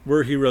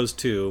 we're heroes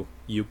too,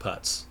 you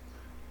putz.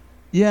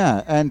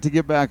 Yeah, and to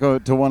get back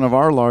to one of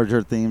our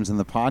larger themes in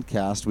the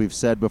podcast, we've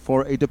said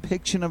before, a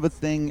depiction of a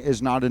thing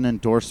is not an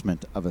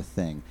endorsement of a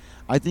thing.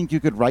 I think you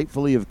could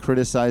rightfully have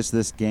criticized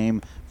this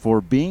game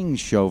for being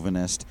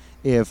chauvinist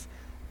if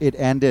it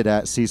ended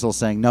at Cecil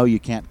saying, no, you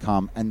can't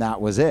come, and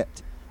that was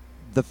it.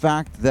 The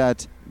fact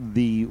that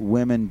the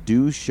women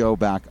do show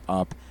back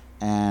up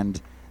and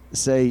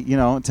say, you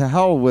know, to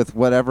hell with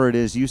whatever it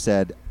is you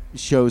said,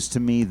 shows to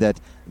me that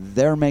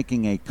they're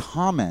making a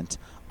comment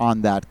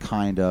on that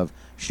kind of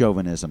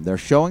chauvinism. They're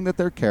showing that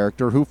their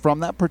character, who from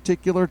that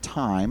particular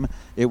time,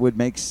 it would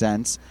make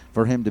sense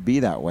for him to be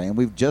that way. And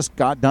we've just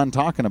got done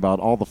talking about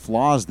all the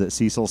flaws that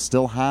Cecil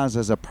still has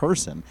as a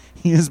person.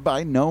 He is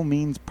by no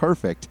means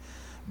perfect,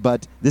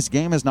 but this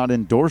game is not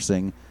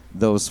endorsing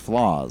those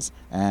flaws.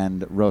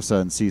 And Rosa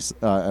and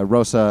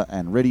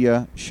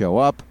Rydia show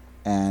up,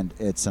 and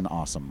it's an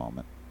awesome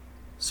moment.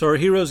 So our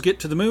heroes get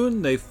to the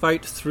moon. They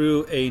fight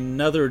through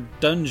another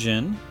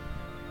dungeon,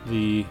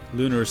 the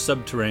lunar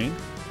subterrane,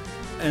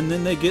 and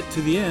then they get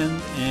to the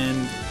end,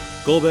 and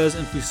Golbez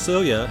and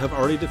Fusoya have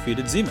already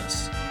defeated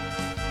Zemus.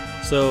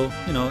 So,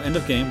 you know, end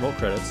of game, roll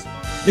credits.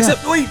 Yeah.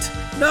 Except, wait!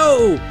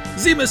 No!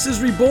 Zemus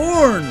is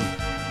reborn!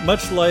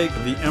 Much like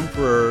the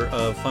Emperor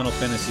of Final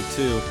Fantasy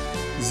II,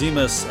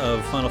 Zemus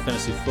of Final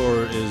Fantasy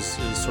IV is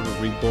sort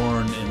of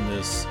reborn in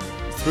this,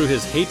 through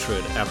his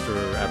hatred after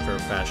a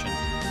fashion.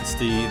 It's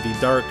the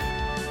Dark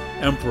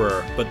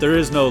Emperor, but there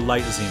is no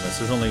light Zemus.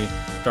 There's only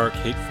dark,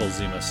 hateful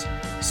Zemus.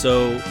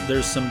 So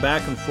there's some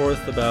back and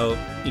forth about,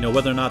 you know,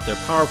 whether or not they're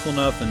powerful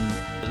enough, and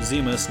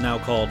Zemus, now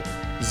called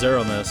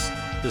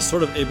Zeramus, is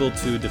sort of able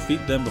to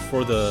defeat them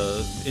before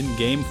the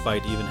in-game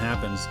fight even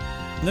happens.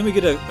 And then we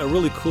get a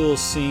really cool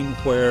scene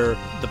where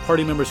the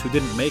party members who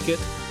didn't make it,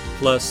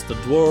 plus the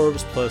dwarves,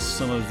 plus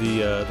some of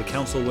the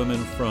council women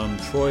from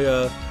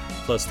Troya,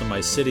 plus the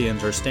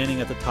Mysidians, are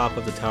standing at the top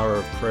of the Tower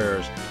of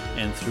Prayers,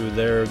 and through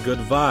their good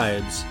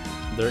vibes,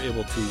 they're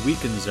able to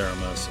weaken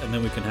Zeramus, and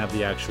then we can have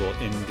the actual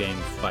in-game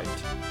fight.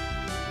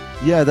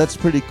 Yeah, that's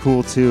pretty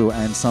cool too,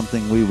 and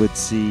something we would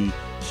see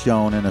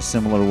shown in a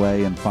similar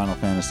way in Final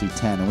Fantasy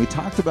X. And we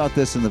talked about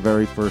this in the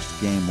very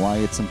first game, why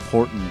it's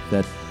important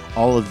that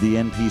all of the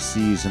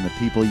NPCs and the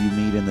people you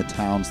meet in the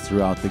towns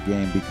throughout the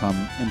game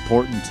become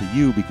important to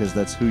you, because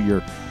that's who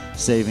you're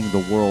saving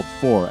the world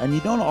for. And you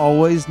don't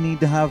always need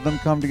to have them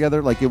come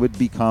together. Like, it would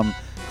become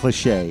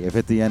cliche if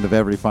at the end of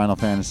every Final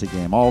Fantasy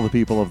game all the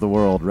people of the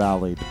world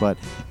rallied. But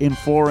in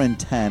 4 and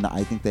 10,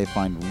 I think they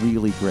find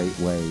really great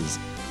ways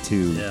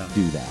to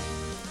do that.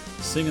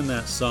 Singing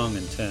that song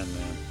in 10,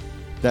 man.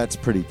 That's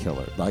pretty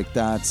killer. Like,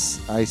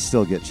 I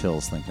still get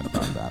chills thinking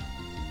about that.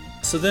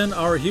 So then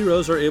our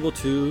heroes are able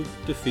to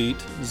defeat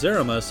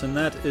Zeramus, and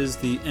that is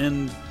the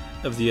end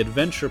of the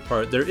adventure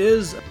part. There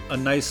is a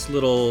nice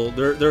little...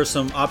 There are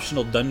some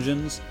optional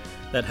dungeons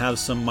that have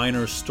some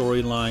minor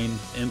storyline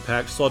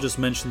impact, so I'll just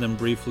mention them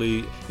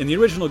briefly. In the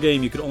original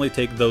game, you could only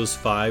take those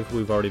 5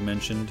 we've already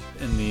mentioned.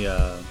 In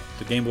the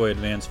Game Boy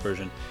Advance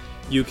version,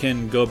 you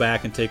can go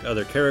back and take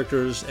other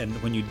characters, and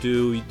when you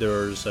do,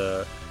 there's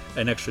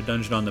an extra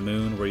dungeon on the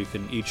moon where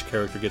each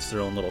character gets their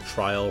own little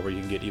trial where you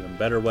can get even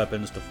better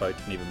weapons to fight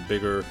an even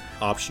bigger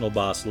optional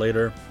boss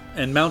later.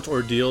 And Mount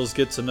Ordeals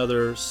gets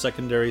another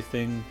secondary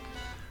thing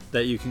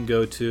that you can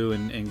go to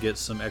and get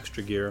some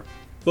extra gear.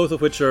 Both of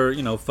which are,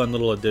 fun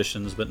little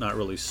additions, but not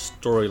really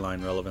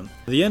storyline relevant.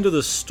 The end of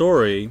the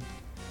story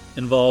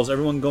involves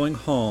everyone going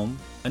home,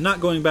 and not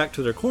going back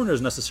to their corners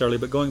necessarily,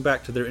 but going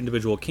back to their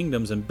individual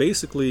kingdoms and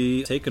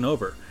basically taking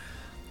over.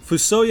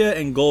 Fusoya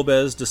and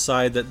Golbez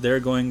decide that they're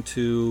going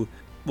to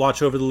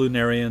watch over the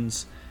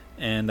Lunarians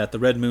and that the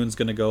Red Moon's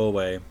going to go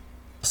away.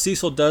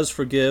 Cecil does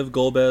forgive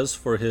Golbez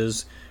for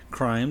his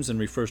crimes and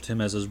refers to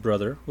him as his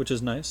brother, which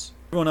is nice.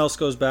 Everyone else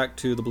goes back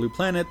to the Blue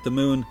Planet. The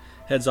Moon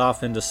heads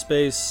off into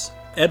space.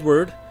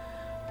 Edward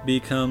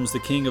becomes the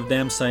king of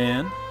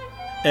Damcyan.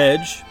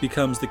 Edge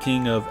becomes the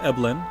king of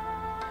Eblan.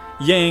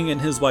 Yang and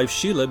his wife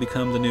Sheila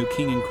become the new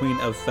king and queen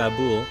of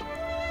Fabul.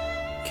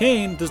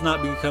 Kain does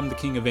not become the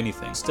king of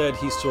anything. Instead,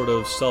 he sort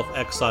of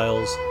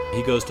self-exiles.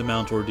 He goes to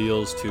Mount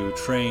Ordeals to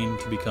train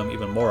to become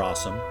even more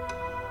awesome.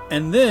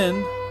 And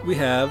then we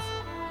have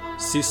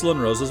Cecil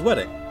and Rosa's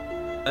wedding.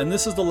 And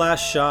this is the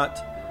last shot.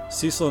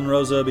 Cecil and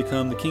Rosa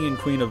become the king and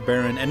queen of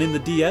Baron. And in the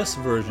DS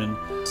version,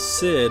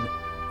 Cid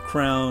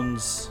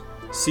crowns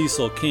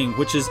Cecil king,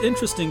 which is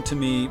interesting to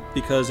me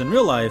because in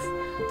real life,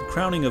 the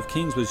crowning of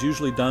kings was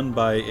usually done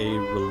by a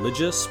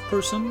religious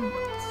person.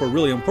 For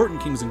really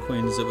important kings and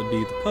queens, it would be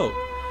the Pope.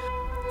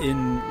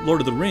 In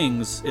Lord of the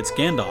Rings, it's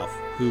Gandalf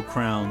who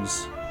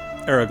crowns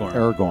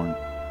Aragorn.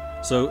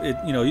 So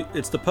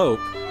it's the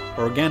Pope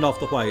or Gandalf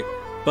the White,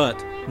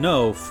 but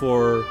no,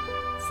 for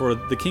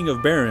the King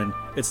of Baron,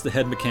 it's the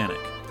head mechanic.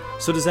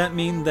 So does that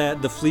mean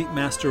that the Fleet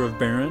Master of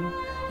Baron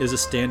is a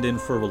stand-in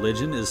for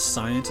religion? Is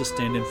science a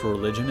stand-in for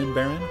religion in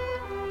Baron?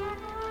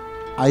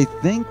 I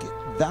think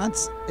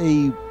that's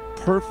a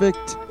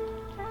perfect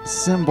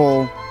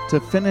symbol to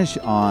finish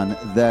on,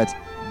 that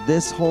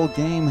this whole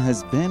game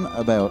has been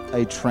about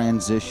a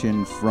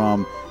transition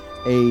from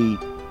a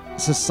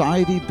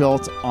society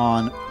built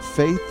on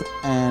faith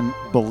and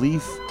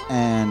belief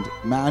and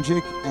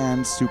magic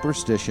and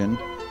superstition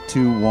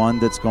to one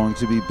that's going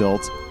to be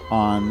built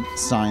on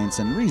science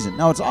and reason.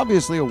 Now, it's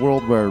obviously a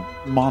world where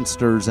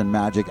monsters and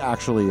magic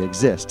actually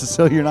exist,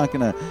 so you're not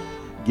going to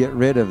get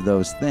rid of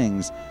those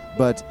things.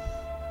 But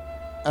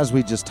as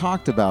we just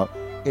talked about,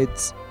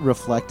 it's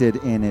reflected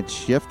in its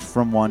shift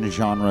from one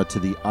genre to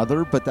the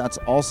other, but that's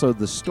also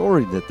the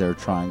story that they're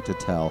trying to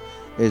tell,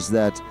 is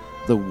that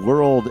the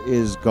world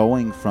is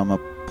going from a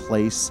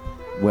place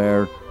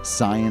where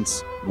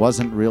science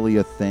wasn't really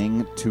a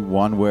thing to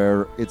one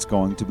where it's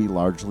going to be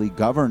largely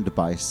governed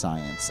by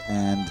science.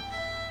 And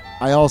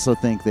I also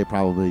think they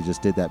probably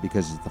just did that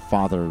because it's the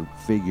father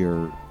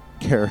figure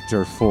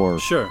character for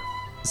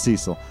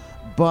Cecil.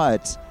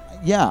 But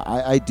yeah,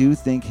 I do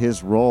think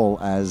his role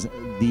as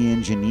the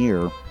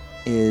engineer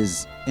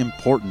is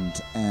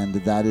important, and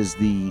that is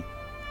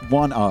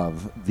one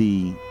of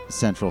the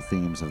central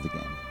themes of the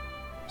game.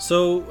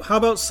 So how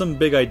about some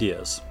big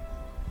ideas?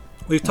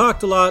 We've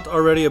talked a lot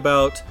already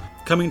about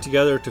coming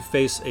together to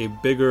face a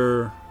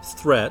bigger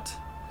threat.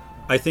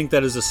 I think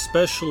that is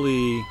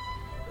especially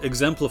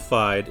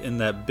exemplified in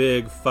that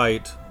big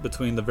fight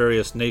between the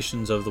various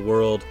nations of the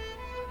world,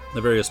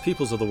 the various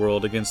peoples of the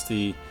world against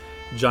the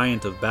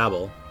Giant of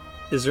Babel.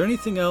 Is there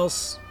anything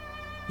else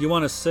you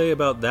want to say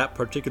about that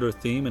particular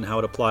theme and how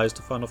it applies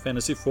to Final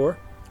Fantasy IV?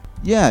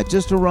 Yeah,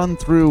 just to run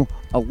through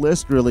a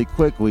list really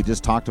quick, we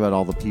just talked about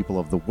all the people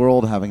of the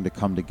world having to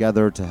come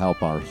together to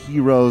help our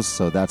heroes,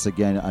 so that's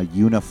again a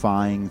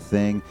unifying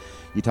thing.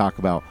 You talk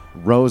about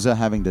Rosa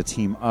having to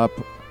team up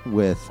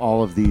with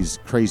all of these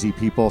crazy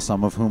people,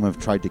 some of whom have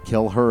tried to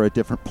kill her at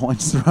different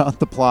points throughout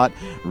the plot.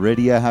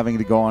 Rydia having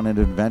to go on an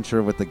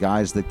adventure with the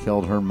guys that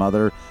killed her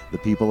mother, the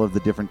people of the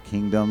different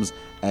kingdoms,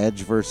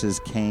 Edge versus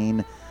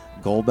Kain,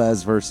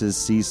 Golbez versus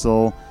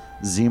Cecil,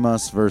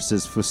 Zemus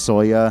versus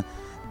Fusoya,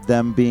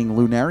 them being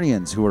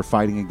Lunarians who are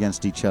fighting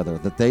against each other,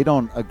 that they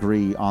don't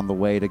agree on the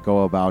way to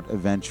go about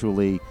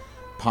eventually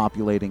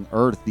populating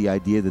Earth, the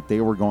idea that they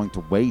were going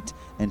to wait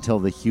until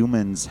the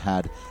humans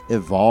had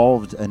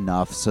evolved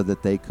enough so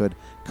that they could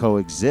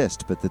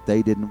coexist, but that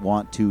they didn't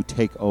want to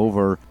take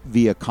over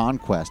via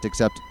conquest,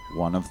 except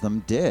one of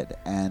them did.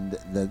 And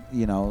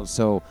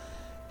so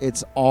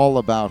it's all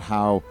about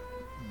how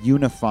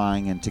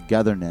unifying and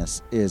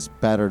togetherness is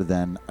better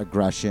than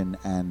aggression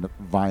and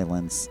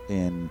violence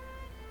in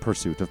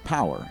pursuit of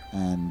power.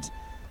 And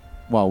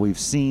while we've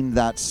seen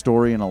that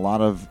story in a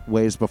lot of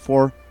ways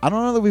before, I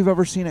don't know that we've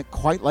ever seen it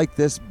quite like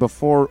this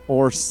before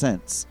or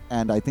since.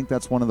 And I think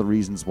that's one of the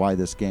reasons why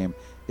this game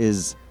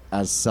is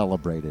as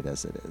celebrated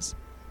as it is.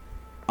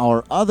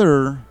 Our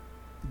other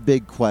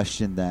big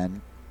question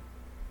then,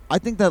 I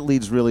think that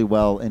leads really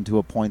well into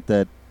a point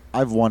that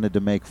I've wanted to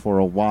make for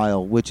a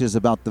while, which is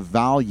about the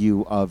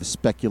value of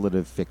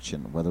speculative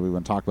fiction, whether we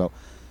want to talk about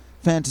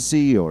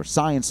fantasy or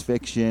science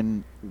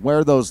fiction,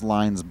 where those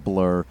lines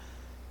blur.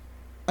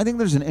 I think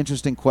there's an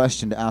interesting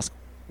question to ask.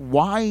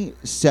 Why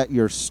set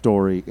your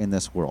story in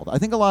this world? I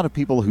think a lot of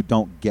people who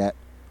don't get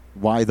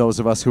why those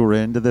of us who are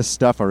into this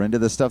stuff,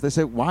 they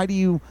say,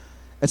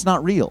 it's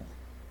not real.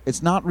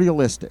 It's not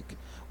realistic.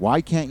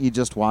 Why can't you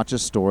just watch a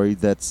story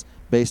that's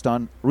based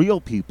on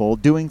real people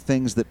doing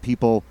things that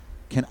people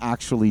can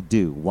actually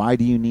do? Why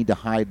do you need to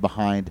hide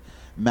behind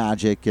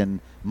magic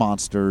and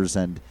monsters?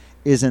 And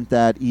isn't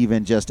that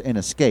even just an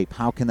escape?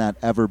 How can that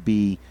ever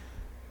be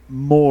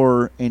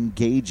more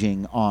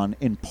engaging on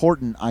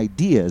important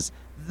ideas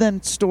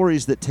than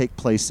stories that take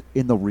place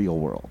in the real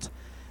world?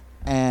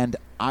 And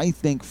I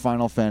think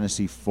Final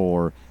Fantasy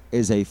IV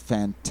is a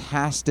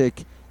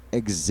fantastic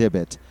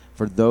exhibit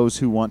for those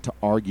who want to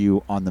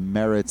argue on the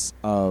merits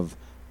of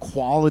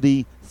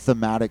quality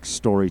thematic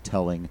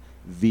storytelling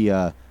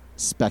via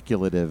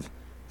speculative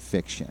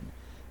fiction,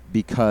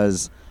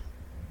 because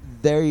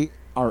they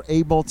are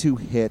able to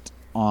hit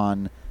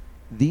on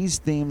these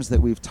themes that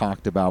we've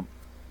talked about.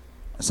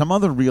 Some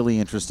other really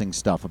interesting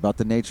stuff about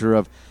the nature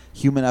of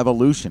human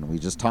evolution. We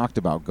just talked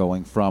about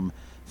going from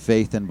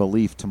faith and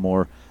belief to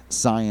more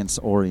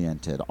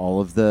science-oriented,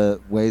 all of the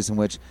ways in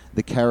which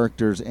the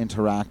characters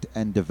interact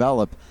and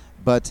develop.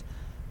 But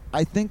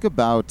I think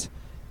about,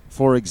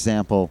 for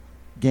example,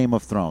 Game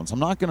of Thrones. I'm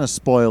not going to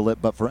spoil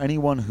it, but for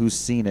anyone who's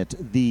seen it,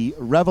 the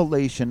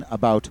revelation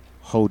about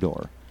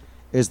Hodor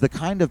is the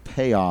kind of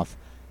payoff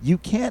you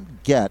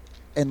can't get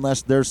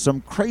unless there's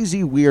some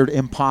crazy, weird,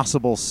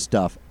 impossible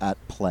stuff at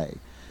play.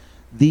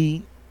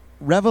 The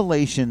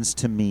revelations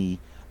to me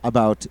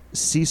about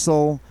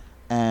Cecil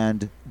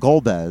and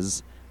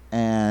Golbez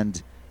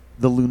and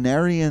the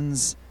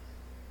Lunarians,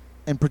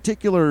 in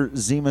particular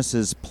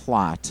Zemus's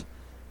plot,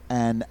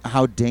 and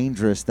how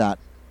dangerous that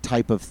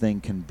type of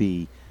thing can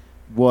be,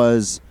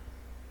 was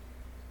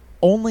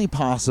only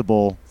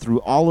possible through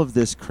all of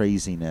this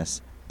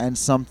craziness, and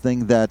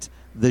something that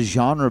the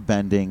genre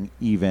bending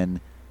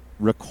even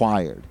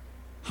required.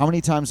 How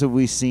many times have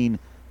we seen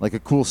like a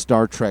cool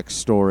Star Trek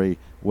story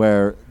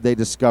where they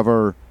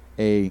discover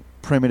a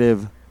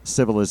primitive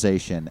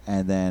civilization,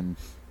 and then,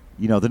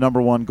 the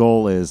number one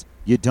goal is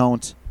you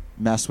don't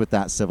mess with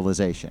that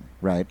civilization,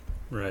 right?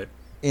 Right.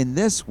 In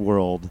this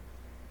world,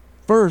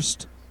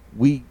 first,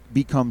 we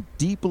become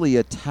deeply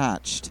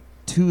attached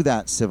to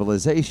that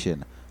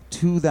civilization,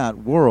 to that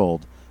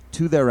world,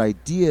 to their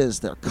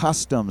ideas, their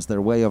customs,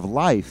 their way of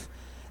life,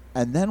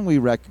 and then we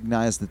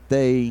recognize that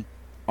they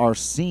are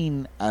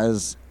seen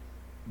as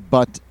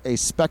but a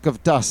speck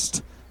of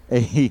dust,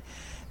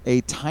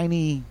 a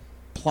tiny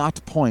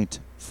plot point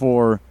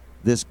for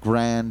this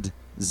grand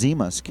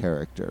Zemus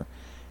character.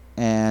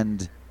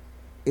 And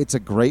it's a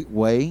great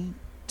way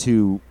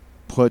to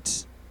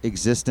put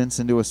existence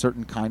into a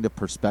certain kind of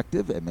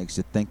perspective. It makes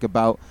you think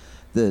about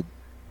the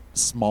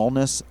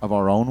smallness of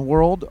our own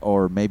world,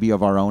 or maybe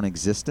of our own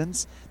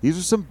existence. These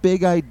are some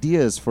big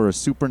ideas for a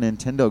Super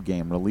Nintendo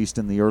game released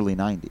in the early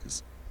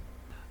 90s.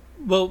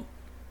 Well,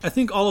 I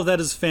think all of that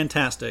is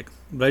fantastic,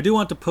 but I do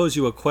want to pose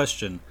you a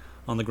question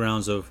on the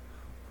grounds of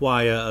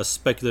why a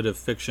speculative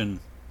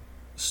fiction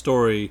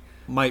story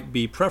might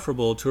be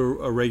preferable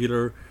to a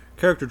regular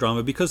character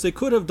drama, because they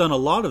could have done a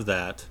lot of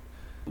that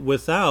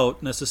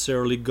without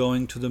necessarily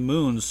going to the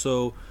moon.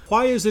 So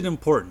why is it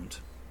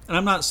important? And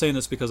I'm not saying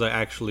this because I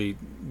actually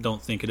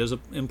don't think it is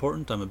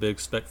important. I'm a big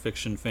spec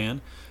fiction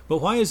fan.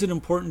 But why is it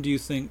important, do you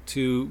think,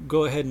 to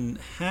go ahead and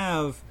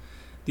have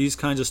these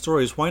kinds of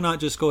stories? Why not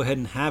just go ahead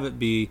and have it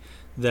be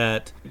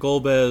that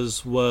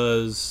Golbez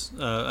was...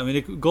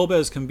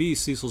 Golbez can be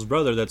Cecil's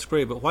brother, that's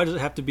great, but why does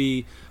it have to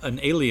be an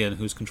alien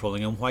who's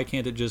controlling him? Why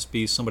can't it just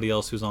be somebody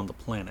else who's on the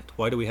planet?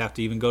 Why do we have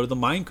to even go to the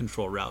mind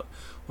control route?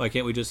 Why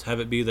can't we just have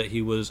it be that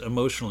he was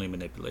emotionally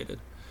manipulated?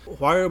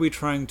 Why are we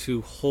trying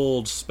to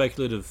hold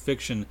speculative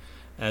fiction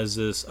as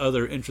this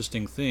other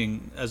interesting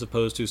thing, as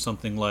opposed to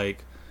something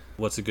like,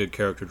 what's a good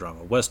character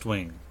drama? West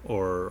Wing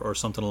or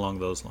something along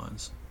those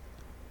lines.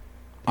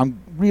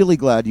 I'm really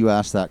glad you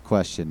asked that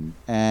question,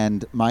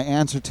 and my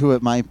answer to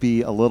it might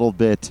be a little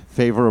bit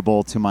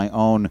favorable to my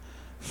own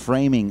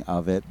framing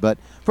of it. But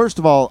first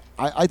of all,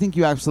 I think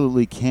you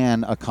absolutely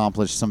can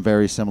accomplish some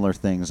very similar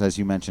things, as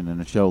you mentioned, in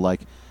a show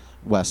like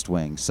West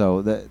Wing.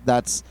 So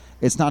that's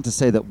it's not to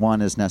say that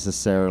one is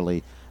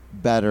necessarily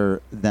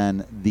better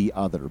than the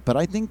other. But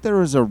I think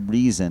there is a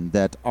reason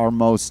that our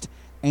most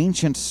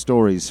ancient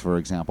stories, for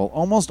example,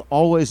 almost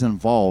always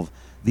involve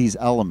these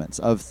elements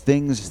of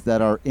things that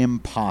are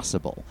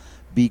impossible,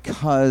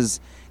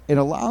 because it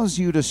allows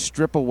you to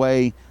strip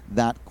away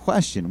that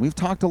question. We've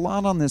talked a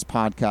lot on this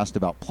podcast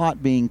about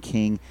plot being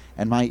king,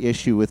 and my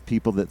issue with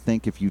people that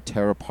think if you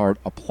tear apart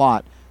a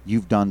plot,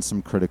 you've done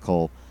some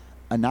critical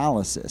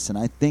analysis. And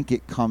I think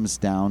it comes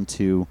down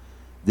to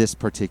this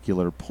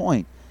particular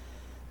point.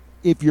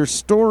 If your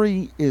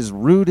story is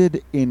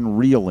rooted in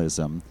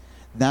realism,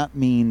 that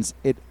means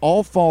it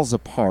all falls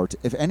apart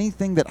if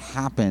anything that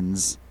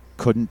happens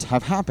couldn't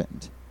have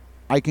happened.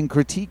 I can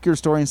critique your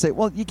story and say,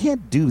 well, you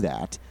can't do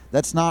that.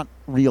 That's not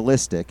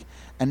realistic.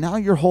 And now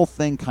your whole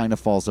thing kind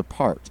of falls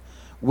apart.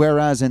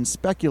 Whereas in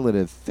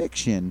speculative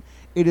fiction,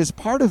 it is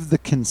part of the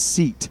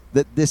conceit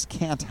that this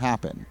can't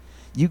happen.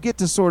 You get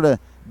to sort of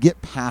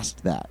get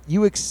past that.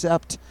 You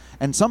accept,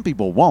 and some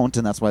people won't,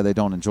 and that's why they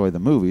don't enjoy the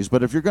movies,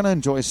 but if you're going to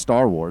enjoy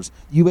Star Wars,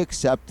 you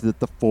accept that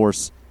the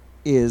Force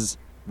is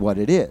what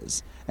it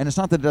is. And it's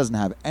not that it doesn't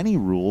have any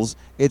rules,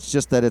 it's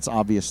just that it's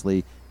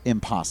obviously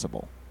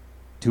impossible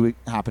to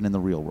happen in the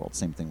real world.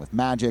 Same thing with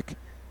magic,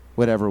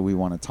 whatever we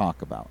want to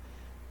talk about.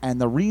 And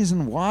the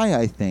reason why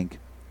I think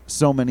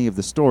so many of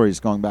the stories,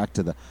 going back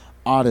to the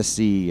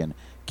Odyssey and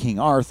King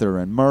Arthur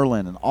and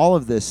Merlin and all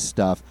of this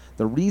stuff,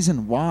 the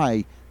reason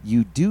why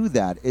you do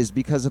that is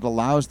because it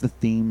allows the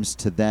themes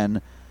to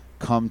then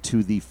come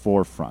to the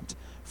forefront.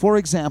 For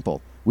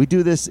example, we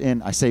do this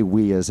in, I say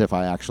we as if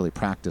I actually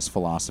practice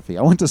philosophy.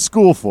 I went to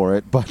school for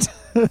it, but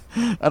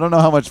I don't know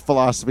how much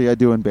philosophy I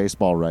do in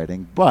baseball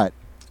writing. But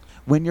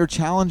when you're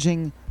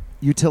challenging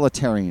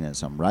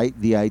utilitarianism, right?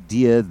 The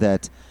idea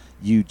that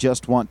you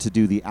just want to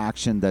do the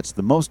action that's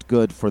the most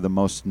good for the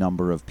most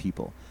number of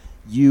people.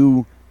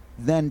 You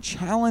then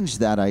challenge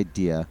that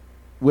idea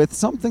with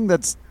something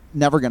that's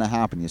never going to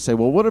happen. You say,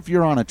 well, what if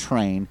you're on a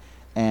train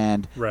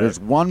and there's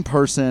one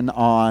person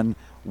on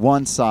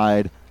one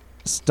side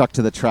stuck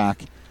to the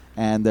track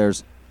and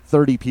there's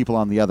 30 people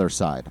on the other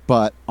side,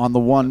 but on the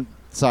one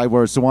side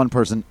where it's the one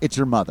person, it's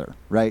your mother,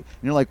 right?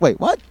 And you're like, wait,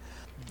 what?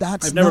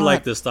 I've never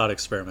liked this thought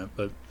experiment,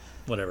 but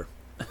whatever.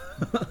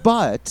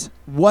 But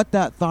what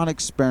that thought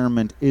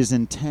experiment is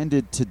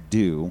intended to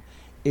do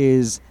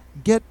is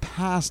get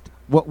past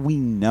what we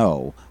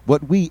know,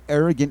 what we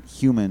arrogant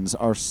humans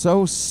are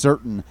so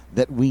certain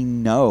that we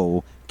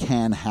know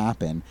can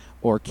happen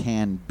or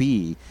can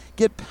be.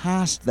 Get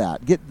past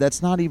that.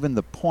 That's not even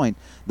the point.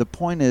 The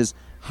point is,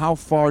 how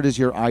far does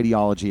your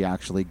ideology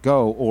actually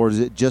go, or is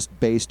it just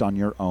based on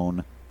your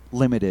own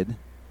limited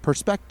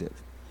perspective?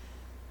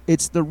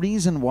 It's the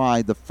reason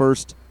why the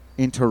first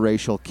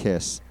interracial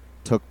kiss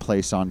took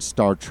place on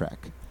Star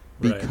Trek,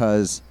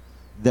 because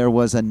there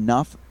was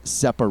enough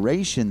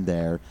separation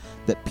there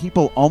that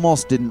people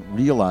almost didn't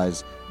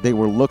realize they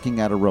were looking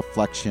at a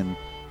reflection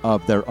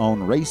of their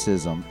own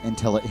racism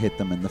until it hit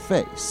them in the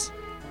face.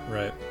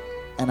 Right.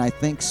 And I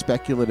think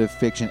speculative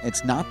fiction,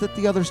 it's not that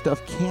the other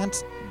stuff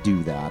can't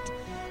do that,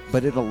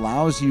 but it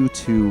allows you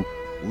to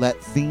let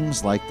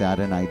themes like that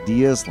and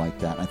ideas like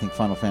that. I think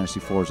Final Fantasy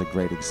IV is a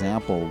great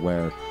example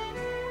where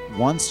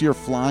once you're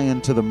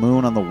flying to the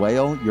moon on the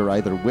whale, you're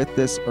either with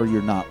this or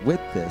you're not with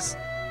this.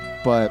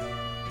 But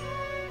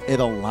it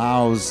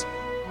allows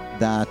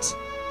that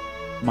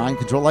mind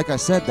control. Like I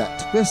said,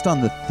 that twist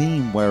on the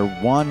theme where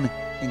one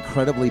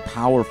incredibly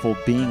powerful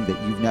being that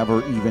you've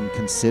never even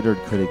considered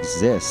could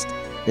exist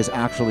is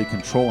actually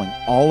controlling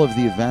all of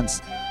the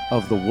events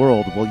of the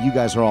world while you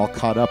guys are all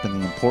caught up in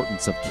the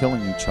importance of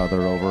killing each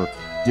other over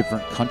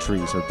different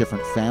countries or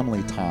different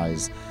family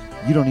ties.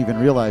 You don't even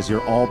realize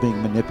you're all being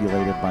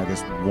manipulated by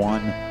this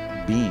one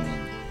being.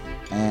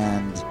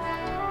 And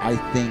I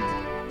think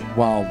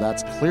while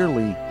that's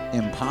clearly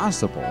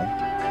impossible,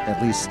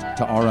 at least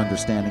to our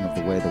understanding of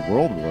the way the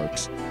world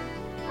works,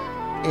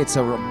 it's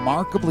a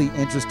remarkably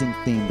interesting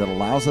theme that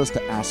allows us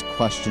to ask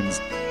questions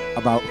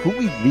about who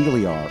we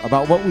really are,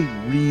 about what we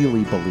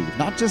really believe,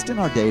 not just in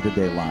our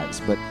day-to-day lives,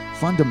 but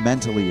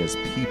fundamentally as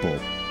people,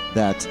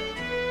 that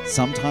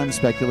sometimes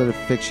speculative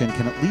fiction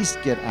can at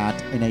least get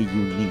at in a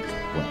unique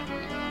way.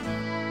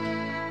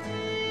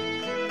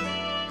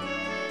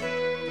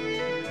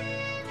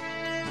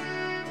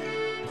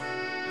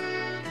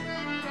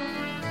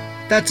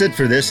 That's it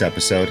for this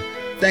episode.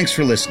 Thanks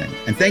for listening,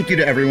 and thank you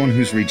to everyone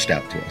who's reached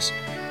out to us.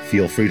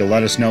 Feel free to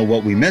let us know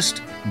what we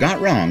missed, got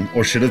wrong,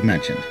 or should have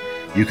mentioned.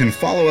 You can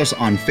follow us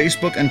on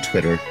Facebook and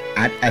Twitter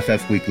at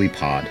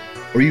FFWeeklyPod,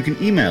 or you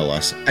can email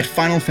us at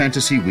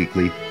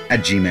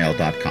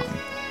FinalFantasyWeekly@gmail.com.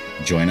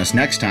 Join us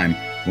next time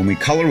when we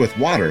color with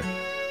water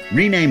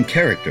rename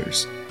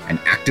characters, and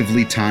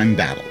actively time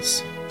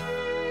battles.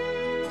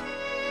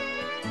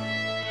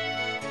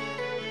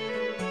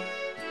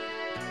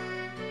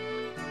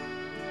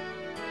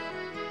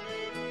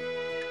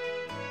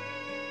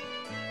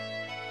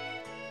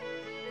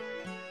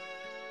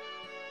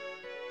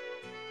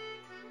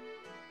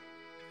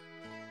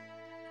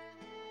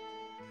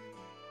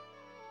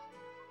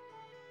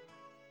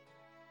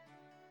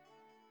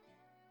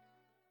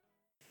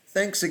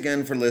 Thanks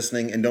again for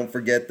listening, and don't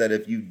forget that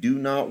if you do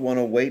not want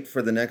to wait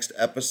for the next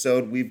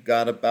episode, we've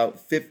got about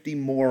 50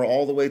 more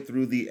all the way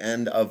through the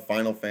end of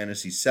Final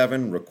Fantasy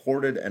VII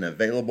recorded and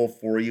available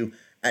for you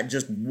at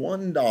just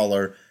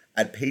 $1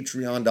 at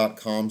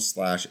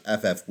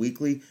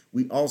patreon.com/ffweekly.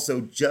 We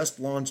also just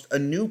launched a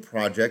new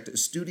project,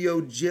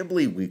 Studio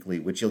Ghibli Weekly,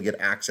 which you'll get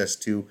access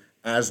to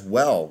as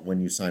well when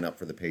you sign up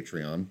for the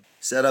Patreon.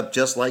 Set up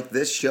just like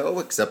this show,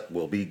 except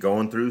we'll be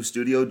going through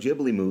Studio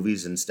Ghibli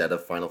movies instead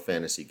of Final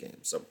Fantasy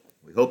games. So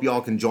we hope you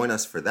all can join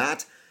us for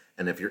that.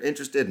 And if you're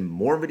interested in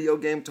more video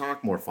game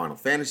talk, more Final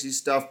Fantasy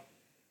stuff,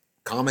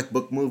 comic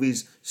book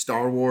movies,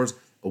 Star Wars,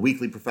 a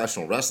weekly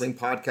professional wrestling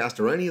podcast,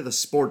 or any of the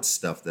sports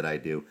stuff that I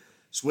do,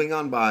 swing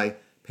on by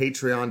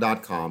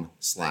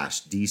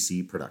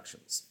patreon.com/DC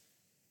Productions.